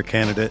search for a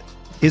candidate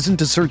isn't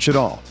to search at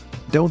all.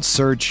 Don't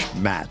search,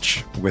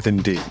 match with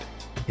Indeed.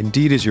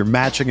 Indeed is your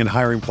matching and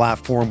hiring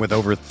platform with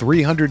over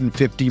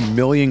 350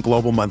 million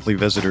global monthly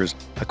visitors,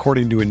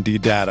 according to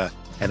Indeed data,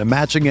 and a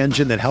matching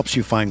engine that helps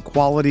you find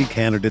quality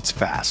candidates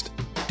fast.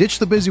 Ditch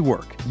the busy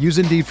work. Use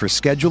Indeed for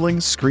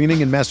scheduling,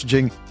 screening, and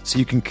messaging so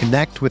you can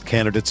connect with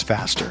candidates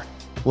faster.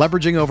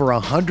 Leveraging over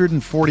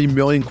 140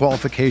 million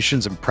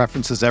qualifications and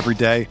preferences every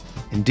day,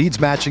 Indeed's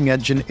matching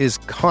engine is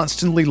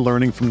constantly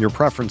learning from your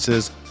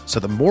preferences, so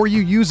the more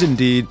you use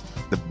Indeed,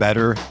 the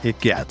better it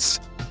gets.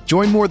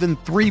 Join more than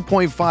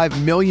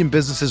 3.5 million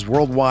businesses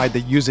worldwide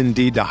that use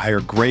Indeed to hire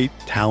great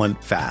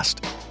talent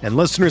fast. And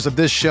listeners of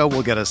this show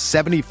will get a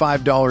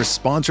 $75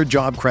 sponsored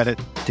job credit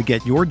to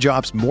get your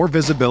jobs more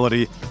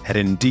visibility at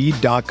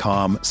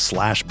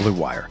Indeed.com/Blue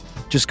Wire.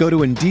 Just go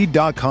to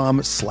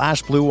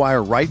Indeed.com/Blue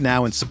Wire right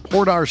now and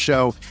support our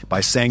show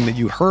by saying that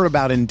you heard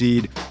about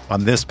Indeed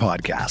on this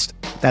podcast.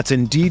 That's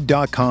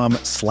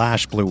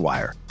Indeed.com/Blue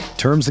Wire.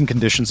 Terms and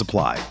conditions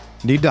apply.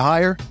 Need to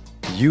hire?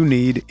 You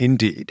need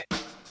Indeed.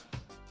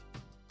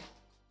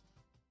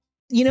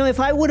 If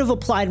I would have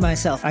applied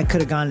myself, I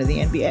could have gone to the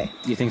NBA.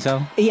 You think so?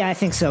 Yeah, I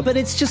think so. But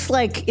it's just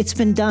it's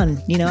been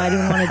done. I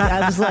didn't want to,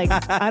 I was like,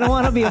 I don't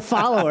want to be a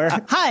follower.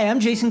 Hi, I'm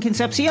Jason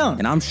Concepcion.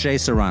 And I'm Shea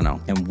Serrano.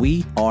 And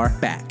we are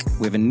back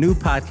we have a new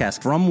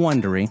podcast from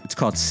Wondery. It's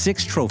called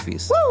Six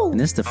Trophies. Woo!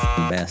 And it's the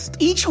best.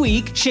 Each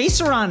week, Shea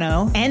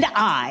Serrano and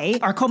I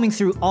are combing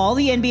through all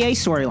the NBA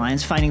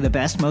storylines, finding the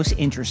best, most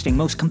interesting,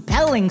 most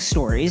compelling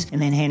stories,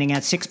 and then handing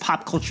out 6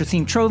 pop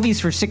culture-themed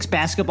trophies for 6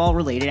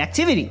 basketball-related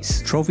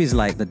activities. Trophies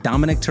like the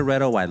Dominic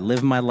Toretto I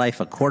Live My Life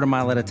a Quarter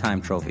Mile at a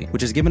Time trophy,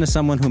 which is given to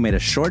someone who made a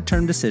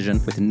short-term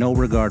decision with no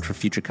regard for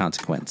future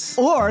consequence.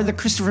 Or the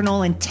Christopher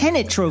Nolan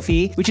Tenet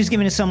trophy, which is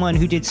given to someone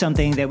who did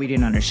something that we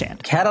didn't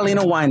understand.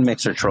 Catalina Wine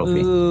Mixer trophy.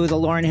 Ooh, the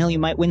Lauryn Hill, you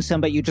might win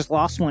some, but you just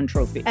lost one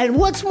trophy. And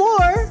what's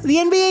more, the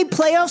NBA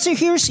playoffs are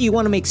here, so you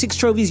want to make 6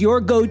 Trophies your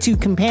go-to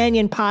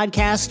companion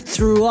podcast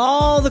through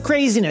all the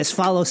craziness.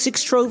 Follow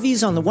 6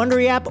 Trophies on the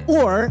Wondery app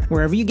or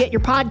wherever you get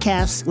your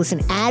podcasts. Listen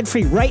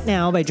ad-free right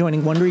now by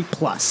joining Wondery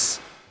Plus.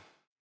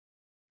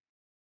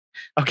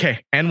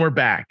 Okay, and we're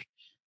back.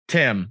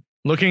 Tim,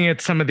 looking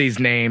at some of these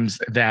names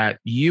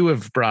that you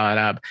have brought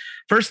up,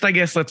 first, I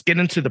guess let's get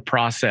into the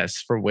process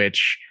for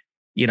which,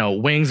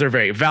 wings are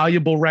very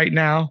valuable right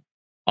now.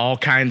 All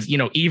kinds,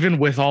 even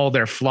with all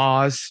their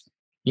flaws,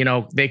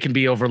 they can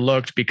be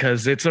overlooked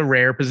because it's a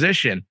rare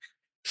position.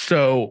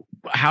 So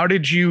how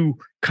did you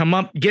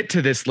get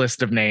to this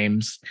list of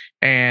names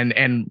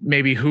and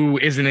maybe who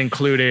isn't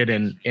included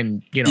and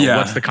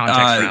what's the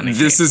context around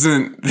these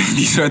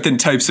these aren't the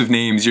types of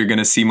names you're going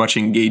to see much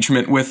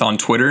engagement with on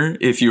Twitter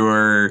if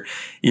you're,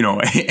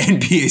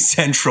 NBA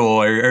Central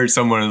or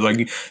someone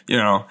like,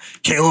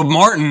 Caleb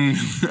Martin.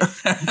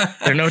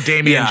 They're no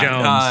Damian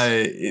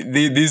Jones.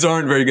 These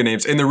aren't very good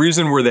names. And the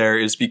reason we're there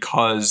is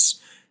because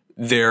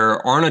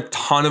there aren't a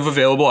ton of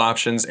available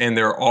options, and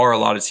there are a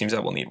lot of teams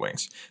that will need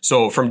wings.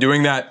 So from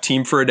doing that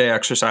team for a day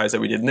exercise that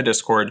we did in the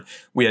Discord,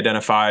 we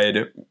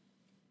identified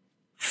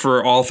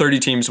for all 30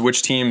 teams,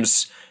 which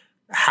teams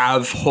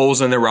have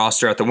holes in their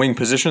roster at the wing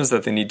positions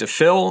that they need to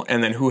fill,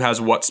 and then who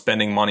has what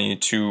spending money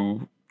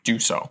to do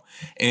so.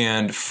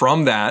 And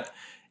from that,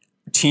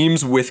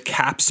 teams with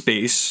cap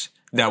space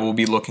that will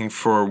be looking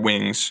for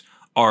wings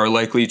are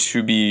likely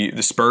to be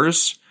the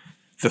Spurs,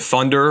 the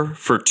Thunder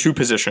for 2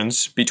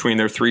 positions between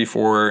their 3,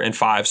 4, and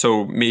 5.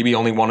 So maybe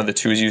only one of the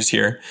 2 is used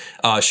here.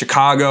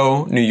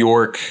 Chicago, New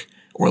York,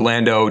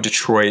 Orlando,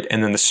 Detroit,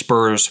 and then the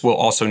Spurs will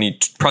also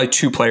need probably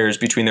 2 players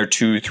between their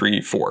 2,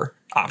 3, 4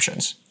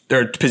 options,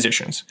 their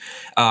positions.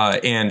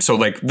 And so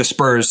like the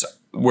Spurs,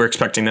 we're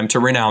expecting them to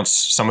renounce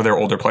some of their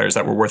older players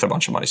that were worth a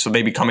bunch of money. So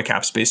they become a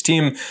cap space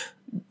team.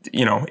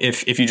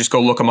 If you just go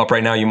look them up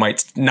right now, you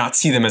might not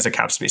see them as a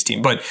cap space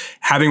team. But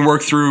having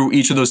worked through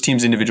each of those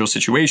teams' individual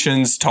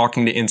situations,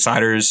 talking to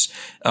insiders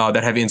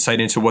that have insight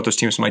into what those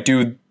teams might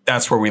do,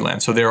 that's where we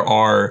land. So there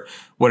are,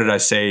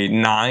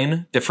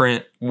 9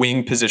 different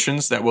wing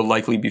positions that will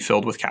likely be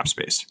filled with cap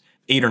space,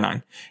 8 or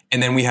 9.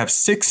 And then we have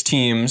 6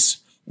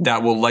 teams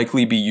that will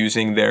likely be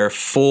using their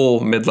full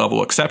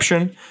mid-level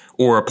exception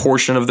or a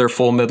portion of their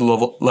full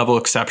mid-level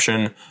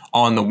exception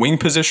on the wing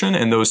position.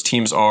 And those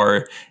teams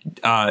are,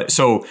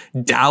 so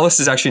Dallas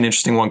is actually an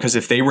interesting one because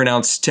if they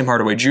renounce Tim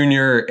Hardaway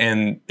Jr.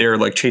 and they're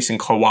like chasing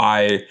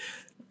Kawhi,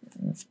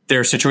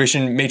 their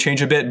situation may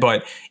change a bit,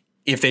 but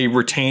if they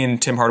retain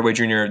Tim Hardaway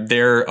Jr.,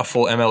 they're a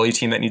full MLE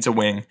team that needs a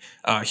wing.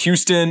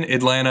 Houston,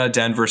 Atlanta,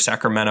 Denver,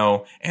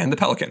 Sacramento, and the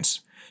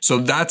Pelicans. So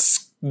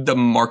that's the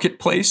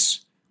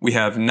marketplace. We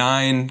have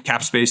 9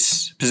 cap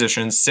space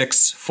positions,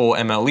 6 full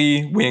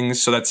MLE wings.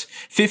 So that's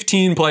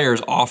 15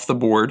 players off the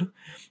board,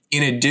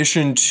 in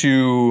addition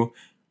to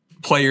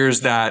players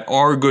that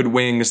are good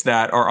wings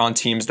that are on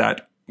teams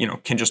that,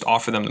 can just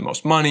offer them the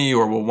most money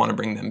or will want to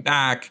bring them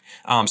back.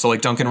 So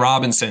like Duncan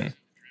Robinson.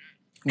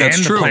 That's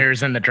and true. The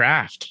players in the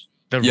draft.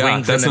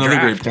 Wings that's in the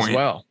another draft great point. as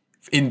well.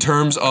 In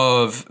terms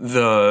of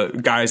the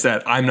guys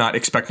that I'm not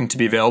expecting to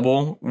be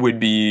available would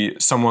be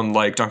someone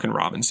like Duncan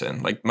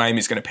Robinson. Like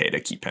Miami's going to pay to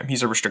keep him.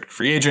 He's a restricted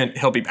free agent.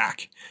 He'll be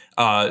back.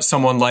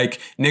 Someone like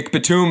Nick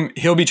Batum,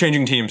 he'll be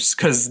changing teams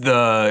because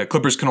the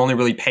Clippers can only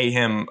really pay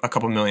him a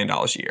couple $1 million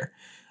a year.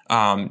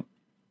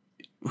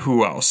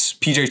 Who else?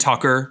 PJ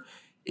Tucker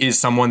is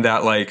someone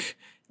that like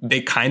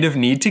they kind of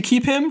need to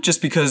keep him just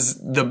because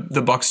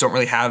the Bucks don't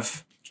really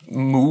have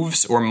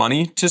moves or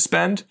money to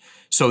spend.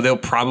 So they'll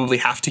probably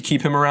have to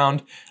keep him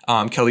around.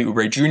 Kelly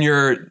Oubre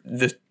Jr.,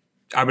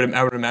 I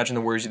would imagine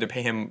the Warriors either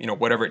pay him,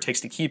 whatever it takes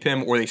to keep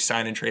him, or they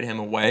sign and trade him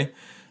away.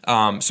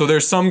 So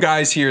there's some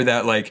guys here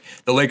that like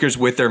the Lakers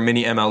with their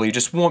mini MLE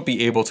just won't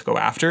be able to go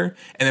after.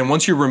 And then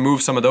once you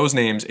remove some of those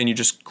names and you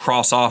just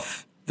cross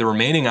off the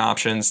remaining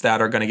options that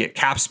are going to get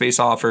cap space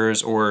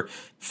offers or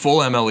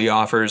full MLE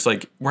offers,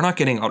 like we're not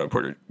getting Otto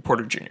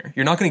Porter Jr.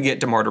 You're not going to get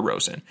DeMar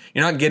DeRozan.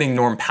 You're not getting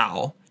Norm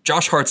Powell.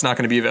 Josh Hart's not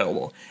going to be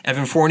available.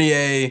 Evan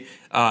Fournier,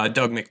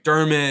 Doug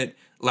McDermott,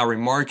 Lauri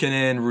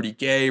Markkanen, Rudy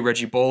Gay,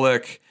 Reggie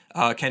Bullock,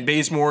 Kent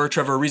Bazemore,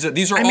 Trevor Ariza.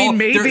 These are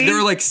there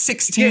are like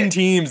 16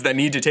 teams that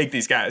need to take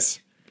these guys.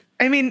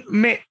 I mean,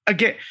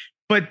 again,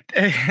 but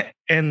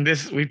and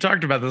this we've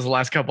talked about this the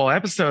last couple of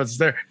episodes.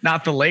 They're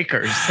not the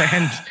Lakers,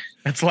 and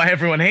that's why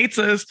everyone hates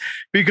us,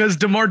 because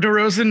DeMar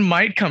DeRozan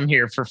might come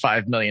here for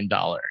 $5 million,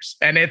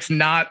 and it's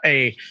not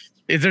a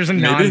There's a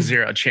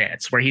non-zero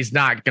chance where he's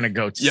not going to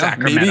go to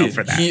Sacramento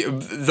for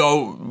that.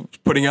 Though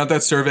putting out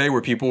that survey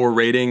where people were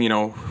rating,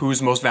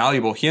 who's most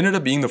valuable, he ended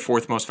up being the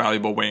 4th most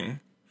valuable wing,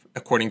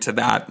 according to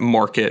that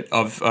market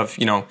of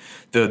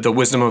the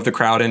wisdom of the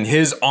crowd. And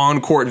his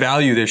on-court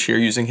value this year,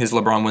 using his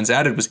LeBron wins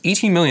added, was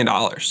 $18 million.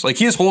 Like,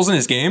 he has holes in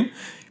his game,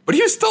 but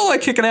he was still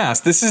like kicking ass.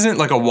 This isn't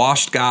like a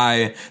washed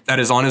guy that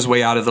is on his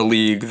way out of the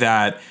league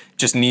that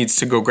just needs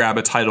to go grab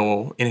a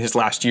title in his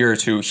last year or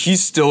two.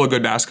 He's still a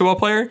good basketball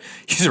player.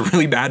 He's a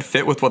really bad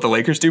fit with what the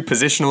Lakers do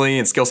positionally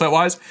and skill set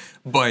wise.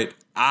 But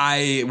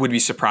I would be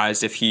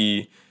surprised if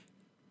he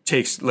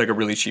takes like a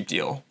really cheap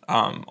deal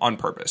on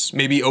purpose.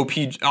 Maybe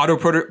Otto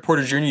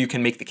Porter Jr. you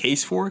can make the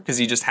case for because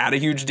he just had a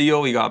huge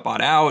deal. He got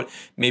bought out.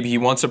 Maybe he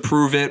wants to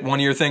prove it, 1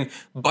 year thing.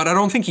 But I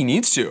don't think he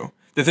needs to.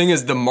 The thing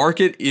is, the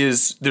market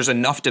there's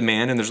enough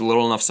demand and there's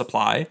little enough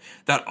supply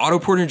that Otto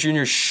Porter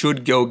Jr.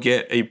 should go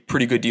get a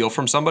pretty good deal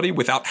from somebody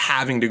without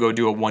having to go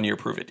do a 1 year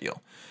prove it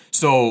deal.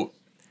 So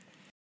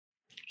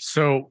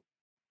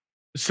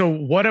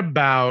what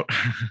about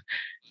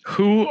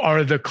who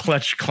are the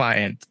clutch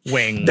client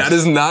wings? That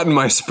is not in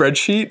my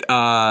spreadsheet.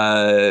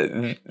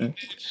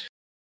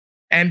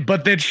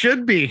 But that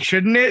should be,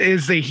 shouldn't it?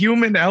 Is the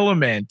human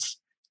element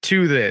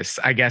to this,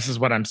 I guess is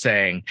what I'm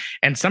saying.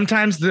 And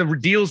sometimes the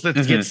deals that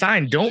get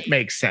signed don't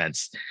make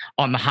sense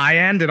on the high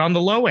end and on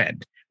the low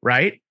end,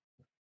 right?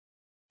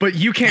 But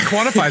you can't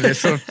quantify this,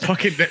 so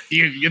fucking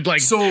you'd like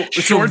so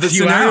the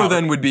scenario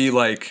then would be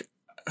like,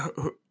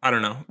 I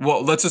don't know.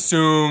 Well, let's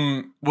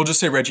assume we'll just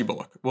say Reggie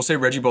Bullock. We'll say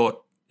Reggie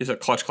Bullock is a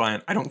clutch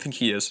client. I don't think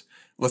he is.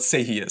 Let's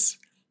say he is.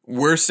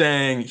 We're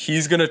saying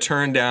he's going to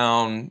turn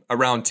down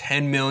around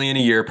 $10 million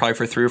a year, probably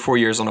for 3 or 4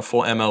 years on a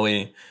full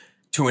MLE,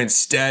 to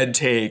instead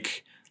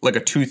take like a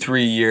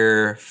 2-3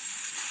 year,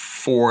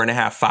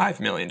 $4.5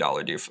 million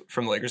deal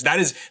from the Lakers. That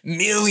is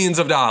millions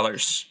of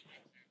dollars.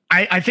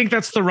 I think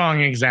that's the wrong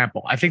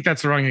example.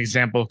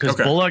 Because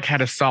Bullock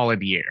had a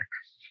solid year.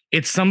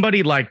 It's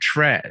somebody like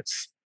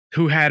Trez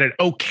who had an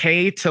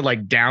okay to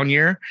like down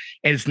year.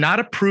 And it's not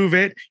a prove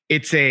it.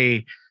 It's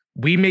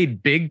we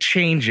made big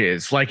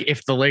changes. Like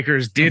if the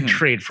Lakers did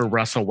trade for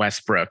Russell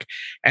Westbrook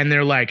and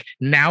they're like,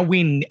 now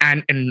we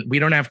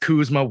don't have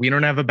Kuzma. We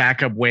don't have a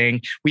backup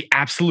wing. We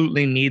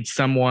absolutely need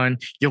someone.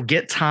 You'll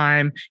get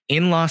time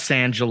in Los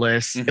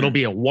Angeles. It'll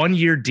be a 1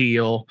 year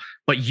deal,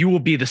 but you will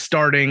be the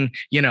starting,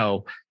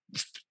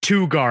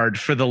 2 guard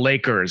for the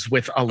Lakers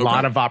with a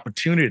lot of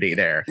opportunity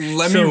there.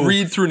 Let me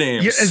read through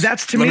names. Yeah,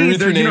 that's to me, you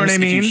know what I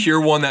mean? If you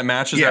hear one that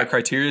matches that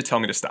criteria, tell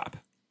me to stop.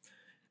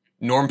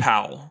 Norm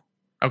Powell.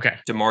 Okay.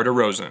 DeMar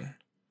DeRozan,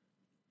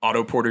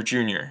 Otto Porter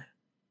Jr.,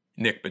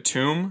 Nick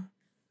Batum,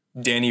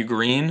 Danny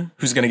Green,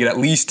 who's going to get at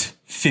least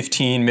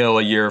 $15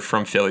 million a year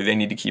from Philly. They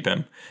need to keep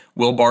him.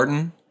 Will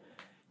Barton,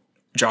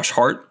 Josh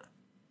Hart,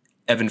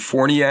 Evan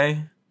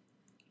Fournier,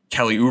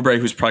 Kelly Oubre,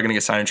 who's probably going to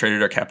get signed and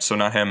traded or kept, so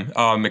not him.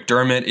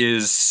 McDermott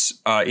is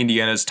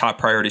Indiana's top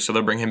priority, so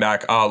they'll bring him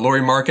back.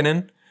 Lauri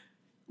Markkanen,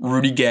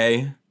 Rudy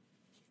Gay,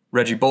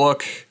 Reggie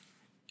Bullock,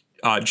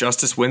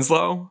 Justice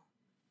Winslow,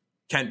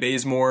 Kent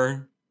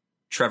Bazemore,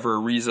 Trevor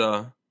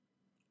Ariza,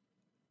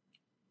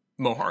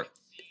 Mo Hart,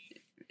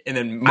 and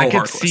then Mo I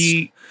could Harkless.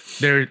 see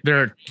there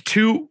are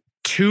two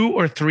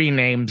or three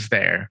names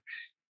there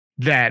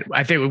that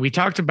I think we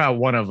talked about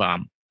one of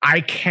them.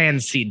 I can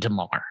see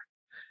DeMar.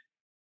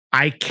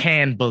 I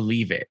can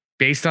believe it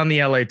based on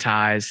the LA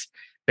ties,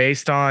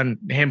 based on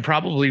him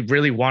probably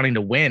really wanting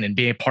to win and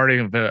being part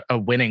of a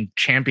winning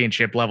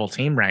championship level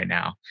team right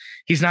now.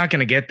 He's not going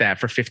to get that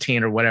for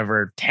 15 or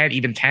whatever, 10,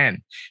 even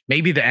 10,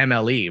 maybe the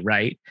MLE,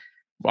 right?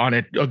 On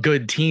a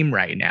good team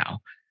right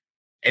now.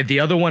 And the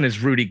other one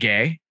is Rudy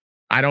Gay.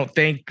 I don't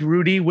think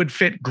Rudy would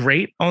fit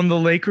great on the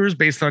Lakers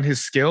based on his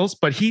skills,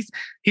 but he's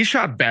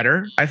shot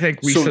better, I think,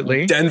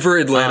 recently. So Denver,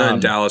 Atlanta, and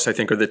Dallas, I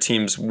think, are the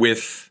teams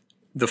with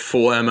the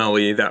full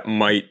MLE that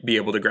might be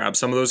able to grab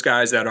some of those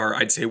guys that are,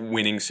 I'd say,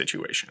 winning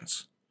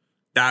situations.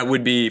 That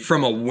would be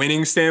from a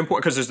winning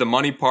standpoint, because there's the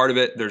money part of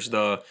it. There's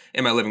the,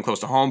 am I living close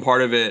to home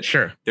part of it?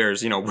 Sure.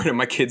 There's, where do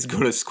my kids go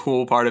to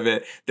school part of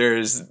it?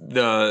 There's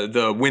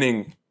the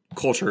winning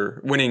culture,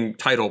 winning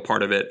title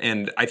part of it.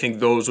 And I think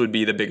those would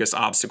be the biggest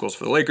obstacles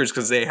for the Lakers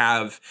because they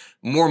have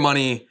more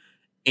money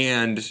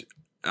and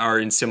are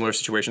in similar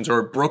situations.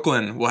 Or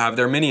Brooklyn will have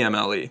their mini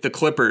MLE. The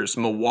Clippers,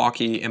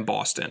 Milwaukee, and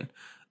Boston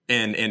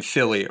and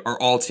Philly are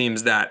all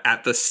teams that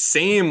at the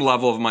same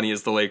level of money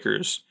as the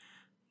Lakers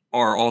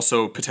are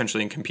also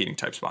potentially in competing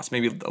type spots.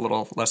 Maybe a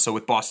little less so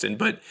with Boston,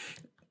 but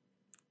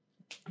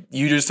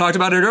you just talked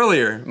about it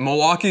earlier.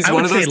 Milwaukee's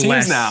one of those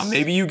teams now.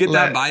 Maybe you get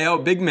that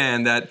buyout big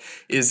man that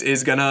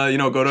is gonna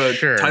go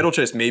to title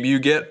chase. Maybe you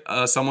get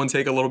someone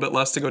take a little bit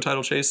less to go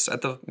title chase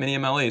at the mini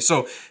MLE.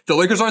 So the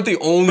Lakers aren't the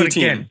only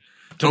team.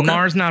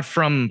 DeMar's not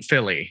from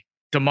Philly.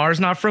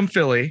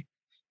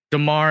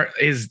 DeMar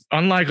is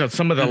unlike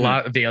some of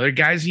the other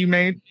guys you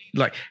made.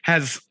 Like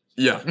has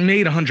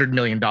made $100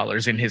 million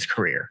in his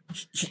career.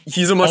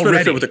 He's a much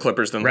better fit with the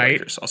Clippers than the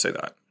Lakers. I'll say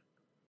that.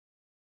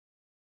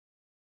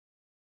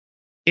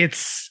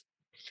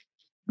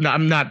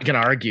 I'm not going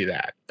to argue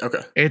that. Okay.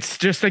 It's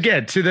just,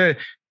 again,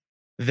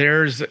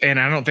 and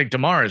I don't think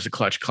DeMar is a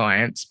clutch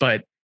client,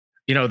 but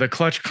the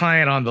clutch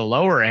client on the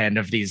lower end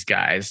of these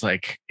guys,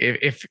 like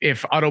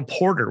if Otto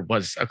Porter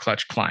was a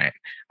clutch client,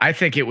 I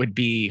think it would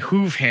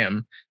behoove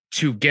him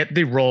to get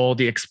the role,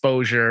 the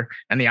exposure,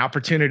 and the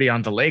opportunity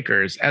on the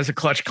Lakers as a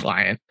clutch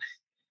client.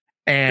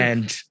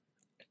 And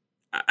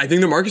I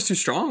think the market's too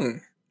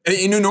strong. But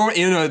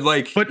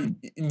yes.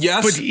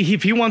 But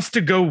if he wants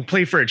to go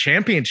play for a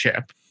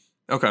championship,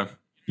 okay.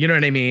 You know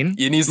what I mean?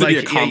 It needs to be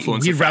a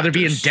confluence. He'd rather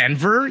be in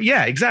Denver.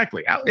 Yeah,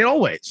 exactly. It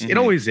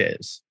always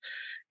is.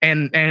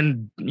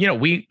 And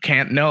we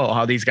can't know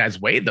how these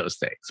guys weigh those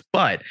things.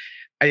 But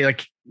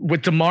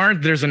with DeMar,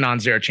 there's a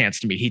non-zero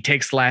chance to me. He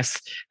takes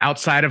less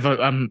outside of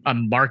a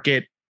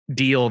market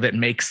deal that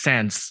makes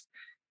sense.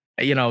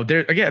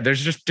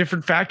 There's just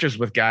different factors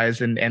with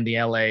guys and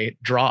the LA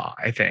draw,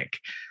 I think.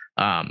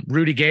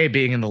 Rudy Gay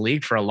being in the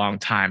league for a long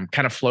time,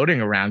 kind of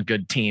floating around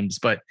good teams,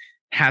 but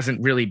hasn't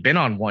really been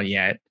on one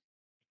yet.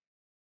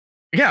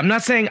 Yeah, I'm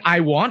not saying I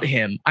want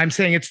him. I'm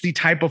saying it's the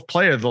type of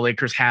player the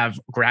Lakers have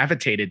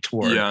gravitated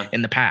toward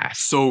in the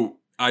past. So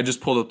I just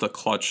pulled up the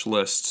clutch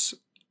lists.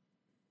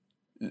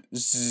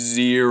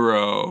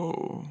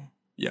 Zero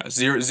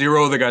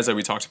of the guys that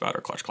we talked about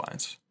are clutch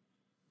clients.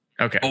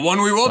 Okay. But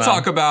one we will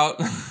talk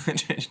about,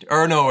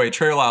 or no, wait,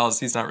 Trey Lyles,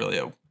 he's not really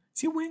is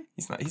he a wing?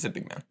 He's not, he's a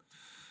big man.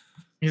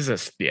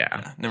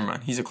 Never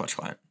mind. He's a clutch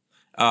client.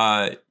 So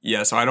I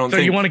don't think. So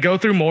you want to go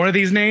through more of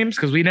these names?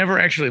 Because we never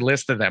actually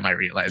listed them, I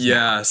realize. Yeah,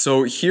 now.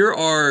 So here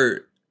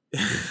are,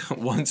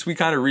 once we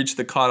kind of reach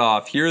the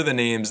cutoff, here are the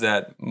names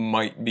that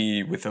might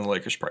be within the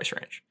Lakers' price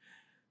range.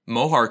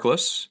 Mo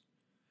Harkless.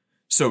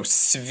 So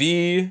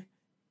Svi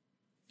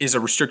is a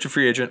restricted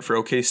free agent for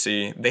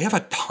OKC. They have a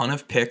ton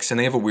of picks and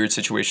they have a weird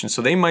situation.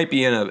 So they might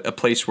be in a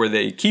place where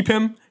they keep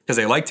him because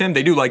they liked him.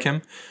 They do like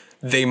him.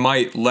 They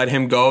might let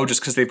him go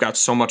just because they've got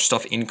so much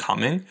stuff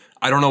incoming.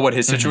 I don't know what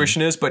his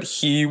situation is, but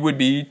he would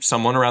be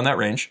someone around that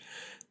range.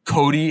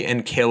 Cody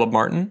and Caleb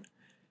Martin.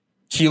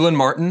 Keelan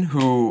Martin,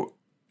 who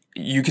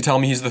you could tell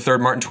me he's the third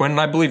Martin twin, and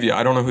I believe you.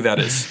 I don't know who that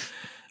is.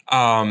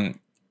 Hamidou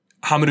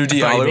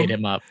Diallo. Made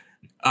him up.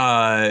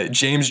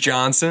 James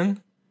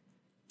Johnson.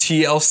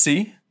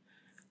 TLC.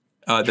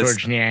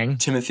 George Niang.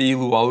 Timothy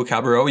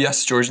Luwawu-Cabarrot.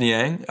 Yes, George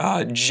Niang.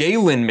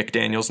 Jalen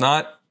McDaniels,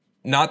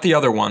 not the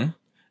other one.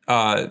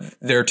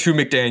 There are two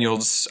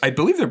McDaniels. I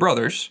believe they're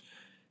brothers.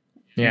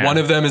 Yeah. One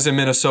of them is in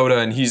Minnesota,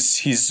 and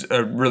he's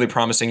a really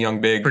promising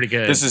young big. Pretty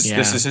good. This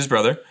is his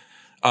brother.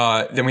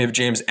 Then we have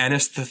James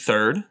Ennis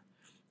III,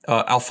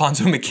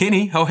 Alfonso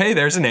McKinney. Oh, hey,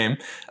 there's a name.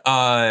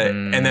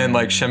 And then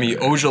like Shemi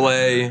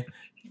Ojale,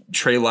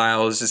 Trey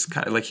Lyles is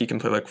kind of like he can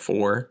play like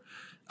four.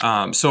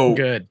 So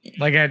good.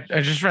 Like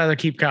I just rather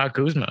keep Kyle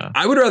Kuzma.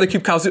 I would rather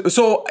keep Kyle.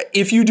 So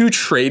if you do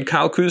trade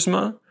Kyle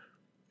Kuzma.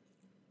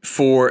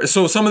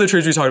 So some of the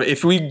trades we talked about,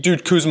 if we do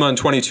Kuzma and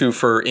 22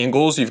 for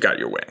Ingles, you've got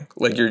your wing.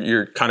 Like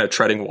you're kind of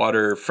treading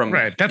water from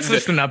right. That's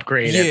just an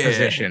upgrade at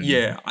position.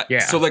 Yeah.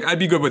 So like I'd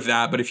be good with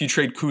that. But if you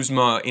trade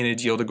Kuzma in a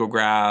deal to go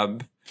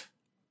grab,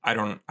 I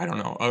don't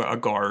know, a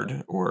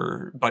guard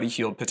or Buddy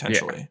Hield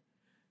potentially,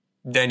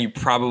 then you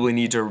probably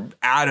need to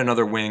add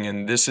another wing.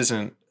 And this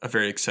isn't a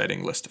very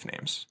exciting list of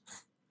names.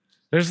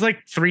 There's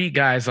like 3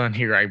 guys on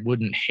here I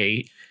wouldn't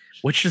hate.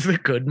 Which is the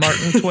good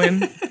Martin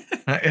twin?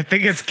 I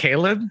think it's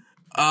Caleb.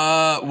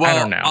 I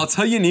don't know. I'll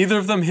tell you, neither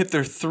of them hit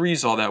their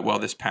threes all that well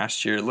this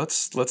past year.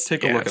 Let's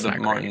take a look at the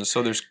Martins. Great.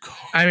 So there's,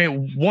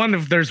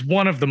 there's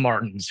one of the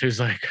Martins who's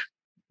like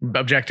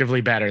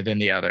objectively better than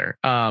the other.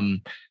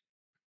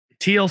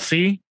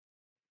 TLC,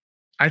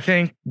 I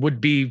think would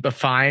be a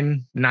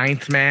fine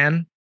 9th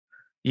man.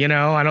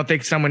 I don't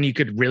think someone you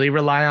could really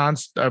rely on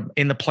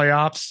in the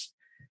playoffs,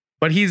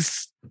 but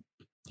he's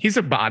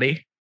a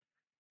body.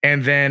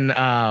 And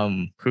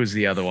then who's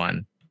the other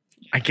one?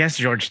 I guess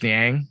George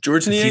Niang.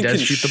 He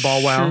does shoot the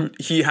ball well.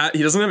 He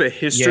doesn't have a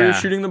history of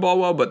shooting the ball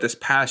well, but this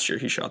past year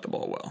he shot the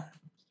ball well.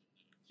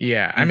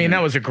 Yeah, I mean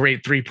that was a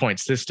great 3-point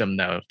system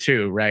though,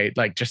 too, right?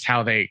 Like just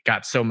how they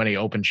got so many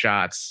open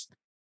shots.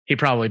 He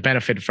probably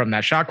benefited from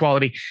that shot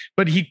quality,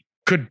 but he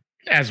could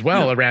as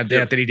well around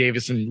Anthony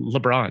Davis and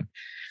LeBron.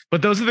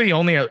 But those are the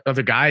only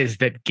other guys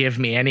that give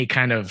me any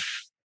kind of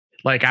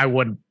like I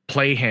would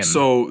play him.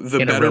 So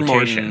the better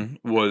Martin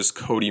was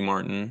Cody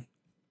Martin.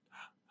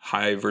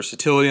 High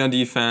versatility on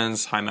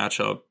defense, high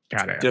matchup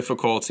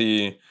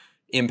difficulty,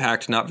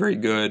 impact not very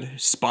good.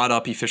 Spot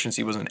up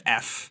efficiency was an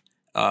F.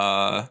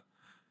 Not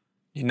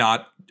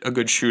a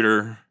good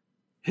shooter.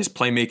 His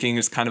playmaking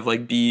is kind of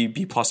like B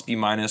plus, B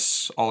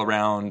minus all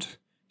around.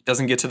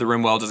 Doesn't get to the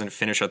rim well, doesn't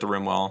finish at the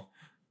rim well.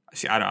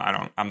 See, I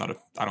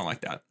don't like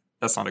that.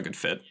 That's not a good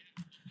fit.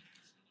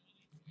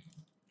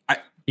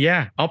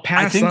 I'll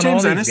pass. I think on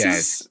James all Ennis these guys.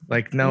 is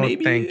like no,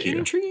 maybe thank you. An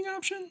intriguing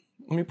option.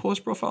 Let me pull his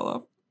profile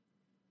up.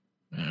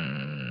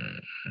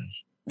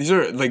 These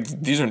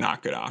are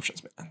not good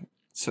options, man.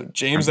 So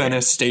James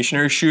Ennis,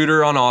 stationary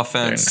shooter on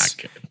offense.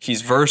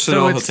 He's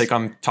versatile. He'll take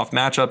on tough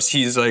matchups.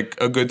 He's like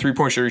a good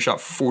 3-point shooter. He shot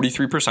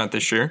 43%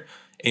 this year.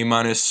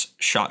 A-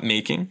 shot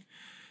making.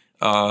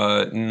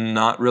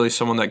 Not really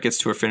someone that gets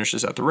to or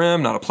finishes at the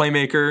rim. Not a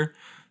playmaker.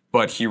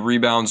 but he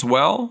rebounds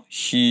well.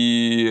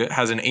 He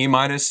has an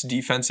A-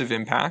 defensive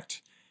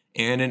impact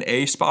and an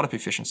A spot up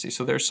efficiency.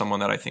 So there's someone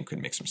that I think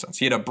could make some sense.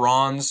 He had a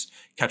bronze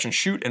catch and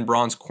shoot and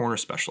bronze corner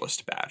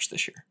specialist badge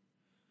this year.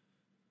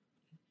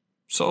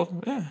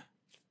 So, yeah.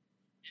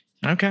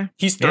 Okay.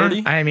 He's 30.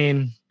 Yeah, I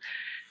mean,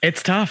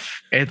 it's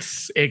tough.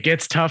 It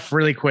gets tough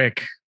really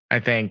quick, I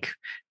think.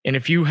 And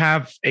if you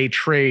have a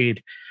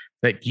trade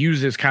that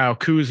uses Kyle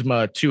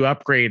Kuzma to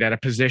upgrade at a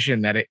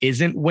position that it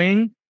isn't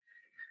wing,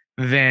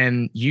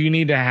 then you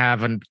need to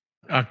have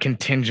a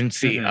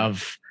contingency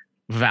of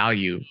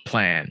value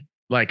plan,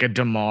 like a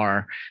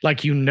DeMar,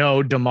 like,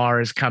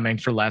 DeMar is coming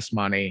for less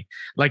money.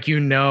 Like, you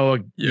know,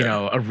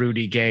 a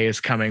Rudy Gay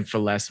is coming for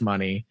less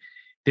money.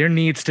 There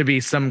needs to be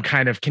some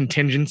kind of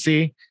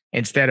contingency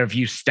instead of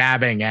you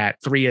stabbing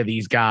at 3 of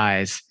these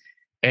guys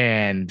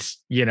and,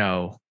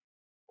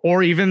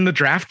 or even the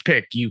draft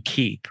pick you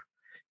keep,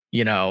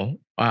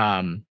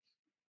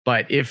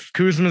 but if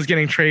Kuzma's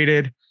getting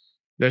traded,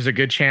 there's a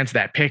good chance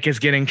that pick is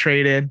getting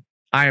traded.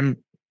 I'm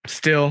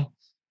still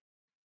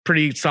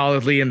pretty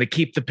solidly in the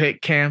keep the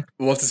pick camp.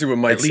 We'll have to see what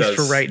Mike says. At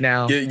least for right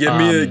now.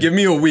 Give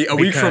me a week. A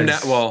week from now.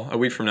 Well, a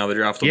week from now, the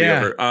draft will be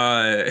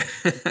over.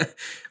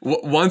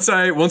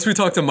 Once we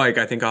talk to Mike,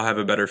 I think I'll have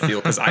a better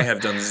feel because I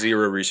have done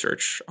zero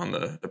research on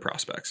the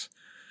prospects.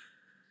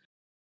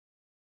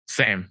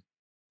 Same.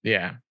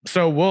 Yeah.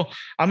 So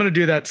I'm going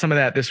to do some of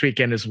that this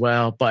weekend as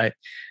well, but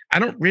I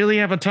don't really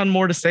have a ton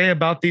more to say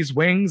about these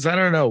wings. I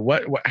don't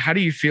know how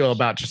do you feel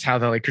about just how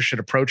the Lakers should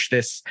approach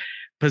this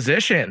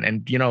position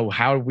and,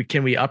 how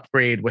can we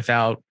upgrade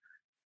without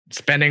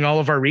spending all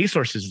of our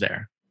resources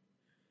there?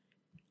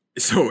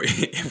 So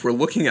if we're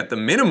looking at the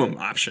minimum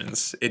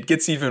options, it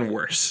gets even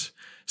worse.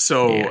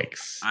 So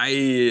yikes.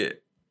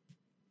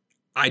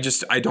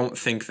 I don't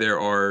think there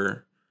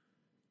are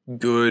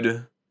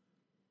good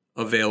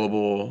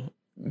available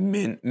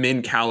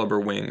min caliber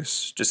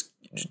wings, just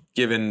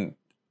given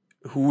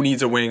who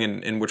needs a wing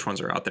and which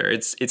ones are out there.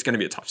 It's going to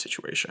be a tough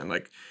situation.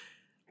 Like,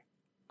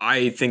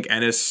 I think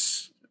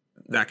Ennis,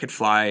 that could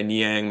fly.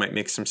 Niang might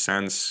make some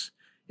sense.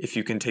 If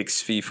you can take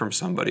Svi from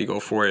somebody, go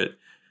for it.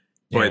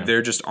 But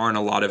there just aren't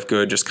a lot of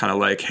good, just kind of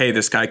like, hey,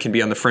 this guy can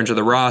be on the fringe of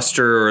the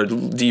roster or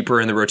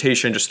deeper in the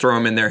rotation. Just throw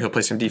him in there. He'll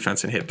play some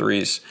defense and hit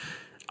threes.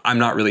 I'm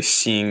not really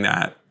seeing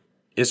that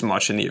as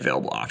much in the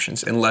available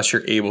options unless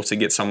you're able to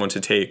get someone to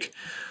take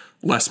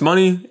less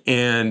money.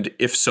 And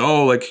if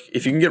so, like,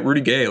 if you can get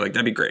Rudy Gay, like,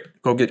 that'd be great.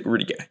 Go get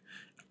Rudy Gay.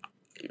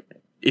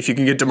 If you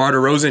can get DeMar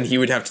DeRozan, he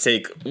would have to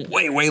take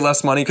way, way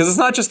less money because it's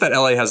not just that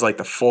LA has like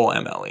the full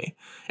MLE.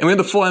 And we had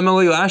the full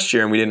MLE last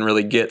year and we didn't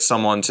really get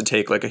someone to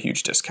take like a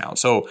huge discount.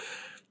 So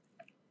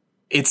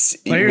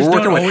players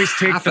don't always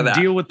take the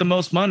deal with the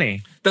most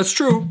money. That's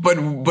true,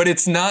 but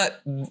it's not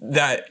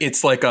that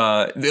it's like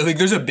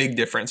there's a big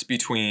difference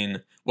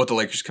between what the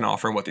Lakers can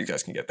offer and what these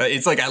guys can get.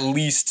 It's like at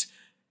least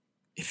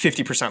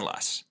 50%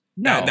 less.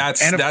 No,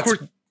 that's course,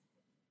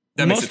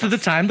 most of the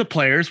time the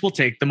players will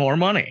take the more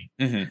money.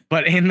 Mm-hmm.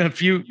 But in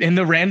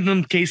the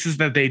random cases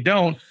that they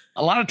don't,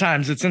 a lot of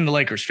times it's in the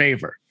Lakers'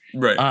 favor.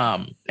 Right.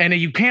 And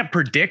you can't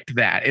predict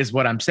that is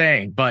what I'm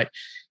saying. But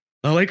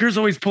the Lakers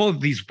always pull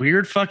these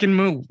weird fucking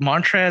moves.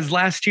 Montrez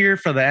last year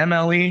for the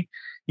MLE,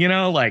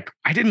 like,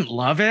 I didn't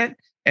love it.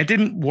 It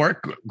didn't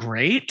work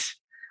great,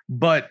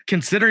 but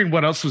considering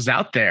what else was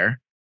out there,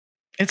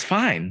 it's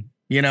fine.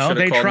 They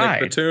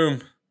tried. Nick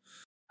Batum.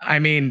 I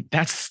mean,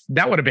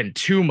 that would have been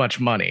too much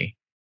money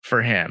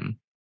for him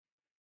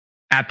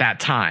at that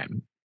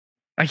time.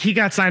 Like, he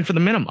got signed for the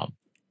minimum.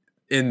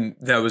 And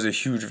that was a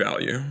huge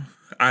value.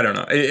 I don't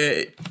know.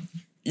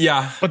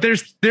 Yeah. But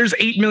there's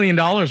 $8 million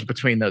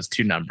between those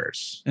two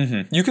numbers.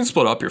 Mm-hmm. You can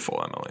split up your full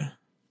MLE.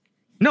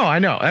 No, I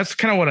know. That's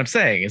kind of what I'm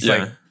saying. It's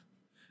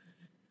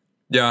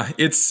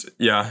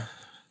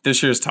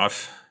This year's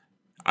tough.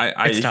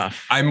 It's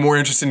tough. I'm more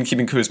interested in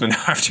keeping Kuzma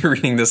now after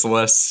reading this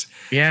list.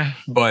 Yeah.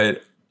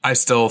 But I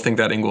still think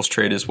that Ingles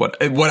trade is what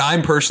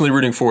I'm personally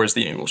rooting for is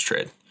the Ingles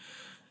trade.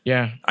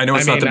 Yeah. I know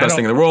it's not the best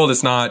thing in the world.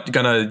 It's not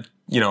gonna,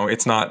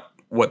 it's not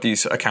what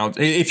these accounts.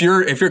 If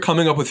you're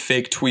coming up with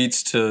fake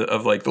tweets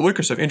of like the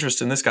Lakers have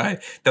interest in this guy,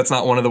 that's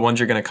not one of the ones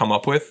you're going to come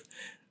up with.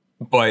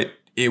 But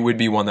it would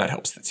be one that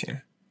helps the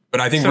team.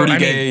 But I think Rudy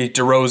Gay,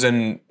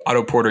 DeRozan,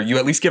 Otto Porter, you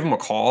at least give them a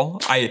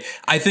call. I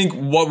think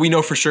what we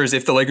know for sure is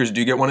if the Lakers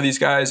do get one of these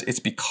guys, it's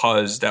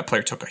because that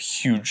player took a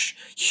huge,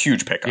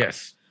 huge pickup.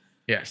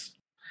 Yes.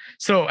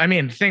 So,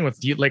 the thing with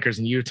Lakers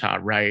and Utah,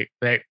 right?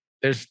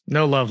 There's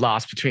no love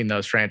lost between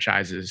those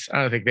franchises.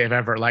 I don't think they've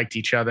ever liked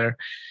each other.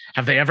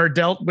 Have they ever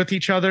dealt with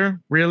each other?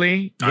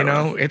 Really?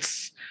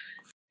 It's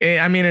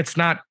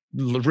not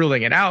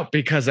ruling it out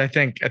because I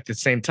think at the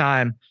same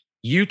time,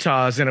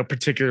 Utah is in a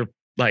particular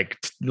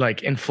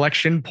like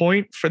inflection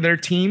point for their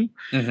team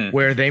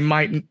where they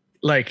might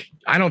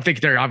I don't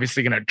think they're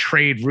obviously going to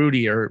trade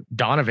Rudy or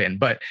Donovan,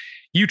 but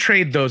you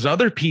trade those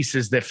other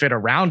pieces that fit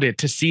around it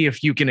to see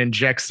if you can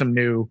inject some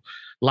new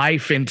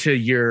life into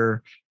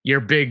your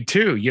big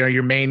two,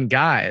 your main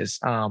guys.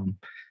 And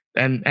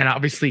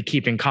obviously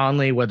keeping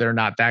Conley, whether or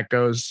not that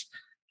goes,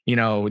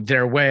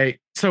 their way.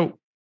 So,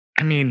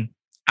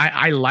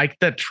 I like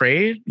the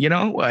trade,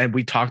 and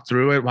we talked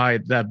through it, why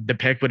the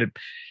pick would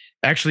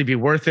actually be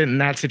worth it in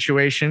that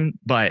situation.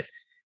 But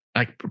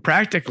like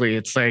practically,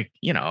 it's like,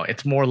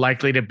 it's more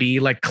likely to be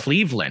like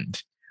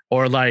Cleveland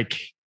or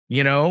like,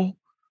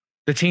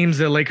 the teams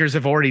the Lakers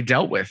have already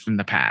dealt with in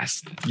the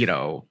past,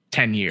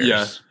 10 years.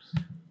 Yeah,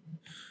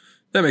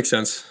 that makes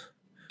sense.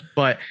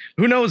 But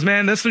who knows,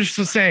 man? That's what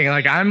I'm saying.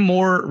 Like, I'm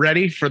more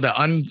ready for the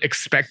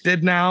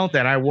unexpected now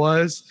than I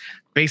was,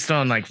 based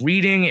on like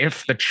reading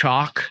if the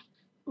chalk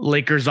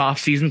Lakers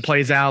offseason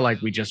plays out.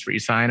 Like, we just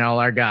re-sign all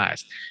our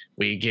guys.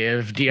 We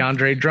give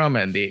DeAndre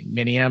Drummond the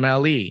mini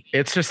MLE.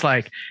 It's just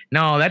like,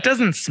 no, that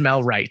doesn't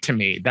smell right to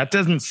me. That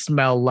doesn't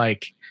smell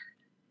like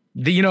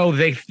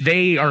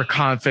they are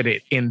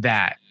confident in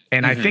that.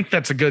 And I think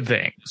that's a good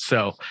thing.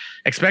 So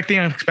expect the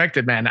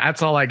unexpected, man.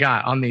 That's all I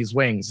got on these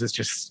Wings. It's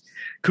just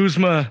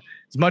Kuzma,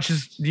 as much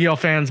as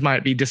fans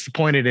might be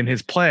disappointed in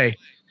his play,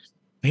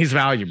 he's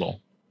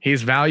valuable.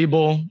 He's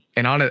valuable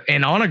and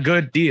on a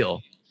good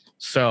deal.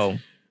 So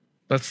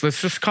let's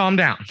just calm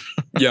down.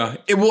 Yeah.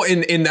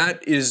 And that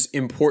is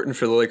important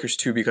for the Lakers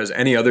too, because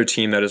any other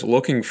team that is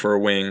looking for a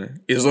wing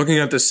is looking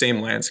at the same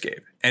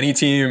landscape. Any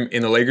team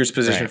in the Lakers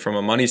position from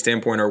a money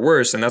standpoint or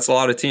worse, and that's a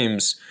lot of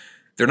teams,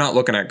 they're not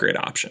looking at great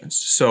options.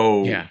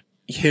 So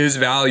his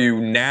value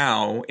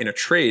now in a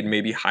trade may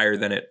be higher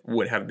than it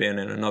would have been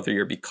in another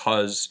year,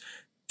 because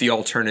the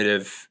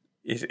alternative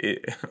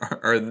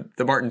are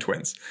the Martin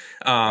twins,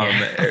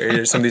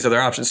 or some of these other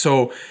options.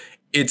 So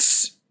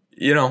it's,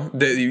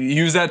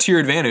 use that to your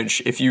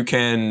advantage if you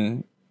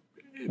can.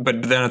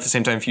 But then at the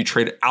same time, if you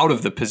trade out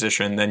of the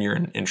position, then you're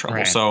in trouble.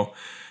 Right. So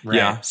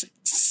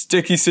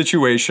sticky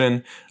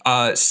situation.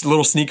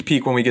 Little sneak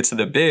peek when we get to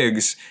the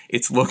bigs.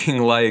 It's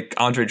looking like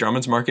Andre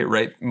Drummond's market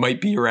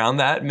might be around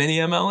that mini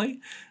MLE.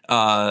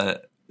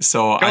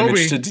 So I'm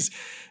interested.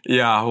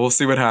 We'll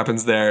see what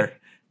happens there.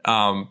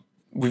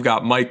 We've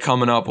got Mike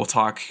coming up. We'll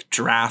talk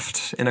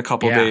draft in a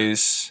couple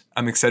days.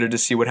 I'm excited to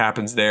see what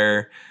happens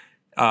there.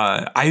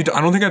 I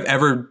don't think I've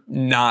ever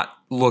not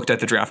looked at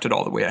the draft at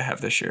all the way I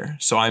have this year.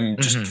 So I'm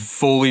just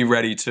fully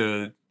ready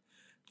to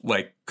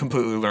like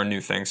completely learn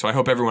new things. So I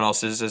hope everyone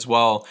else is as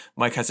well.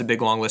 Mike has a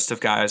big long list of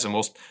guys, and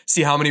we'll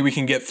see how many we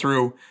can get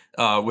through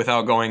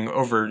without going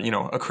over,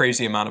 a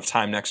crazy amount of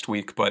time next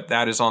week. But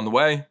that is on the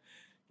way.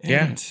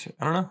 And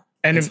I don't know.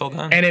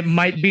 And it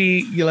might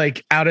be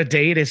like out of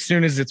date as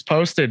soon as it's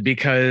posted,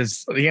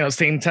 because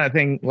same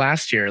thing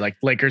last year. Like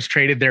Lakers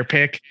traded their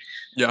pick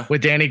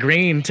with Danny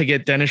Green to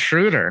get Dennis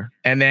Schroeder,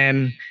 and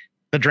then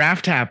the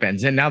draft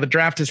happens, and now the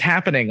draft is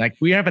happening. Like,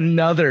 we have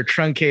another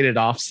truncated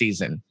off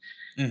season.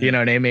 You know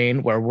what I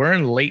mean? Where we're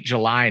in late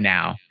July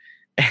now,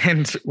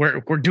 and we're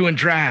doing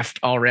draft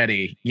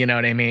already. You know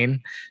what I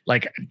mean?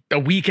 Like a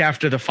week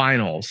after the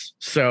finals.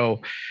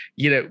 So,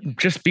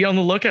 just be on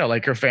the lookout,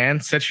 Laker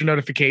fans. Set your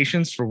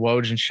notifications for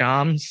Woj and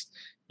Shams.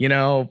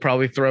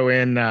 Probably throw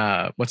in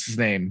what's his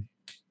name?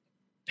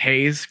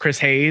 Chris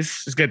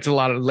Hayes. Just gets a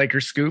lot of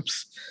Laker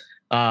scoops.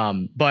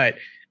 But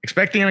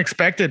expect the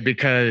unexpected,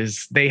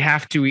 because they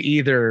have to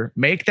either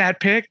make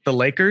that pick, the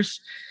Lakers,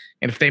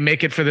 and if they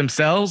make it for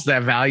themselves,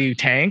 that value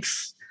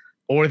tanks,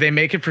 or they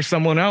make it for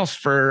someone else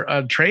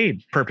for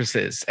trade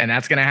purposes, and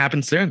that's going to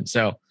happen soon.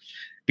 So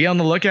be on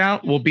the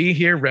lookout. We'll be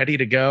here ready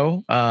to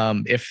go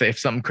if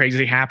something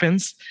crazy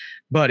happens.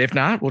 But if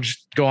not, we'll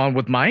just go on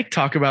with Mike,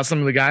 talk about some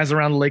of the guys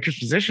around the Lakers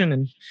position,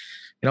 and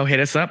hit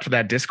us up for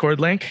that Discord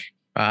link.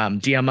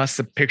 DM us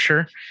a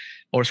picture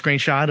or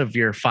screenshot of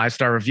your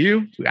 5-star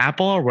review to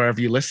Apple or wherever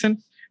you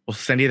listen. We'll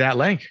send you that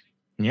link.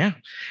 Yeah.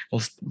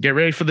 We'll get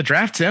ready for the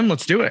draft, Tim.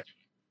 Let's do it.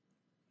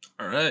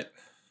 All right.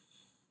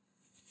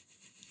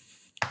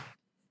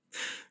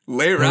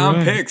 Late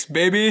round picks,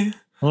 baby.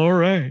 All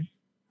right.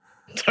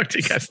 Talk to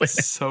you guys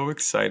later. So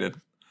excited.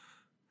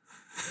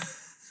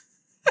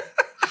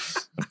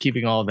 I'm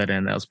keeping all of that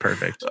in. That was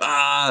perfect.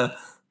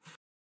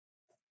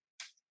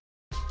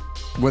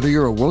 Whether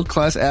you're a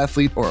world-class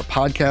athlete or a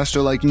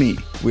podcaster like me,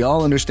 we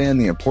all understand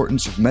the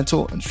importance of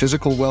mental and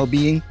physical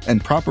well-being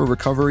and proper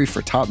recovery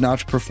for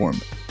top-notch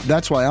performance.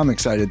 That's why I'm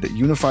excited that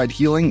Unified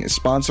Healing is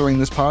sponsoring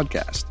this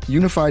podcast.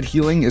 Unified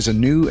Healing is a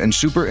new and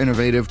super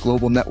innovative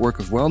global network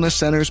of wellness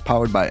centers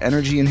powered by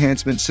Energy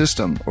Enhancement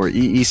System, or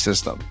EE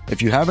System. If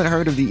you haven't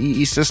heard of the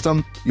EE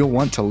System, you'll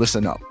want to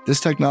listen up.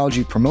 This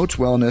technology promotes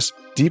wellness,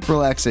 deep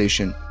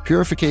relaxation,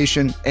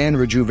 purification, and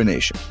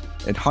rejuvenation.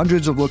 At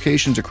hundreds of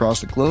locations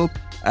across the globe,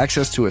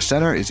 access to a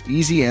center is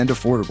easy and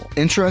affordable.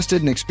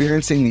 Interested in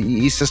experiencing the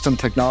EE System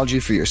technology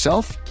for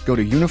yourself? Go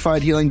to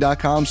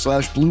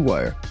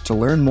unifiedhealing.com/bluewire to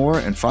learn more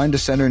and find a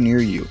center near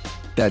you.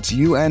 That's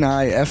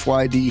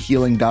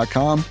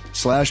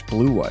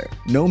unifydhealing.com/bluewire.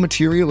 No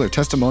material or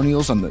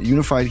testimonials on the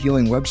Unified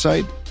Healing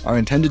website are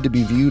intended to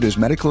be viewed as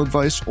medical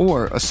advice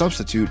or a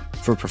substitute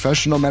for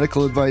professional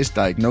medical advice,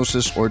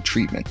 diagnosis, or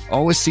treatment.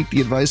 Always seek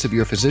the advice of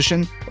your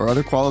physician or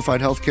other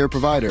qualified healthcare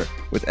provider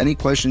with any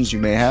questions you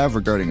may have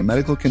regarding a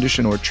medical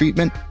condition or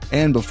treatment,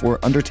 and before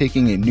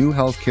undertaking a new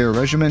healthcare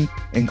regimen,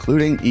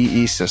 including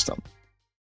EE System.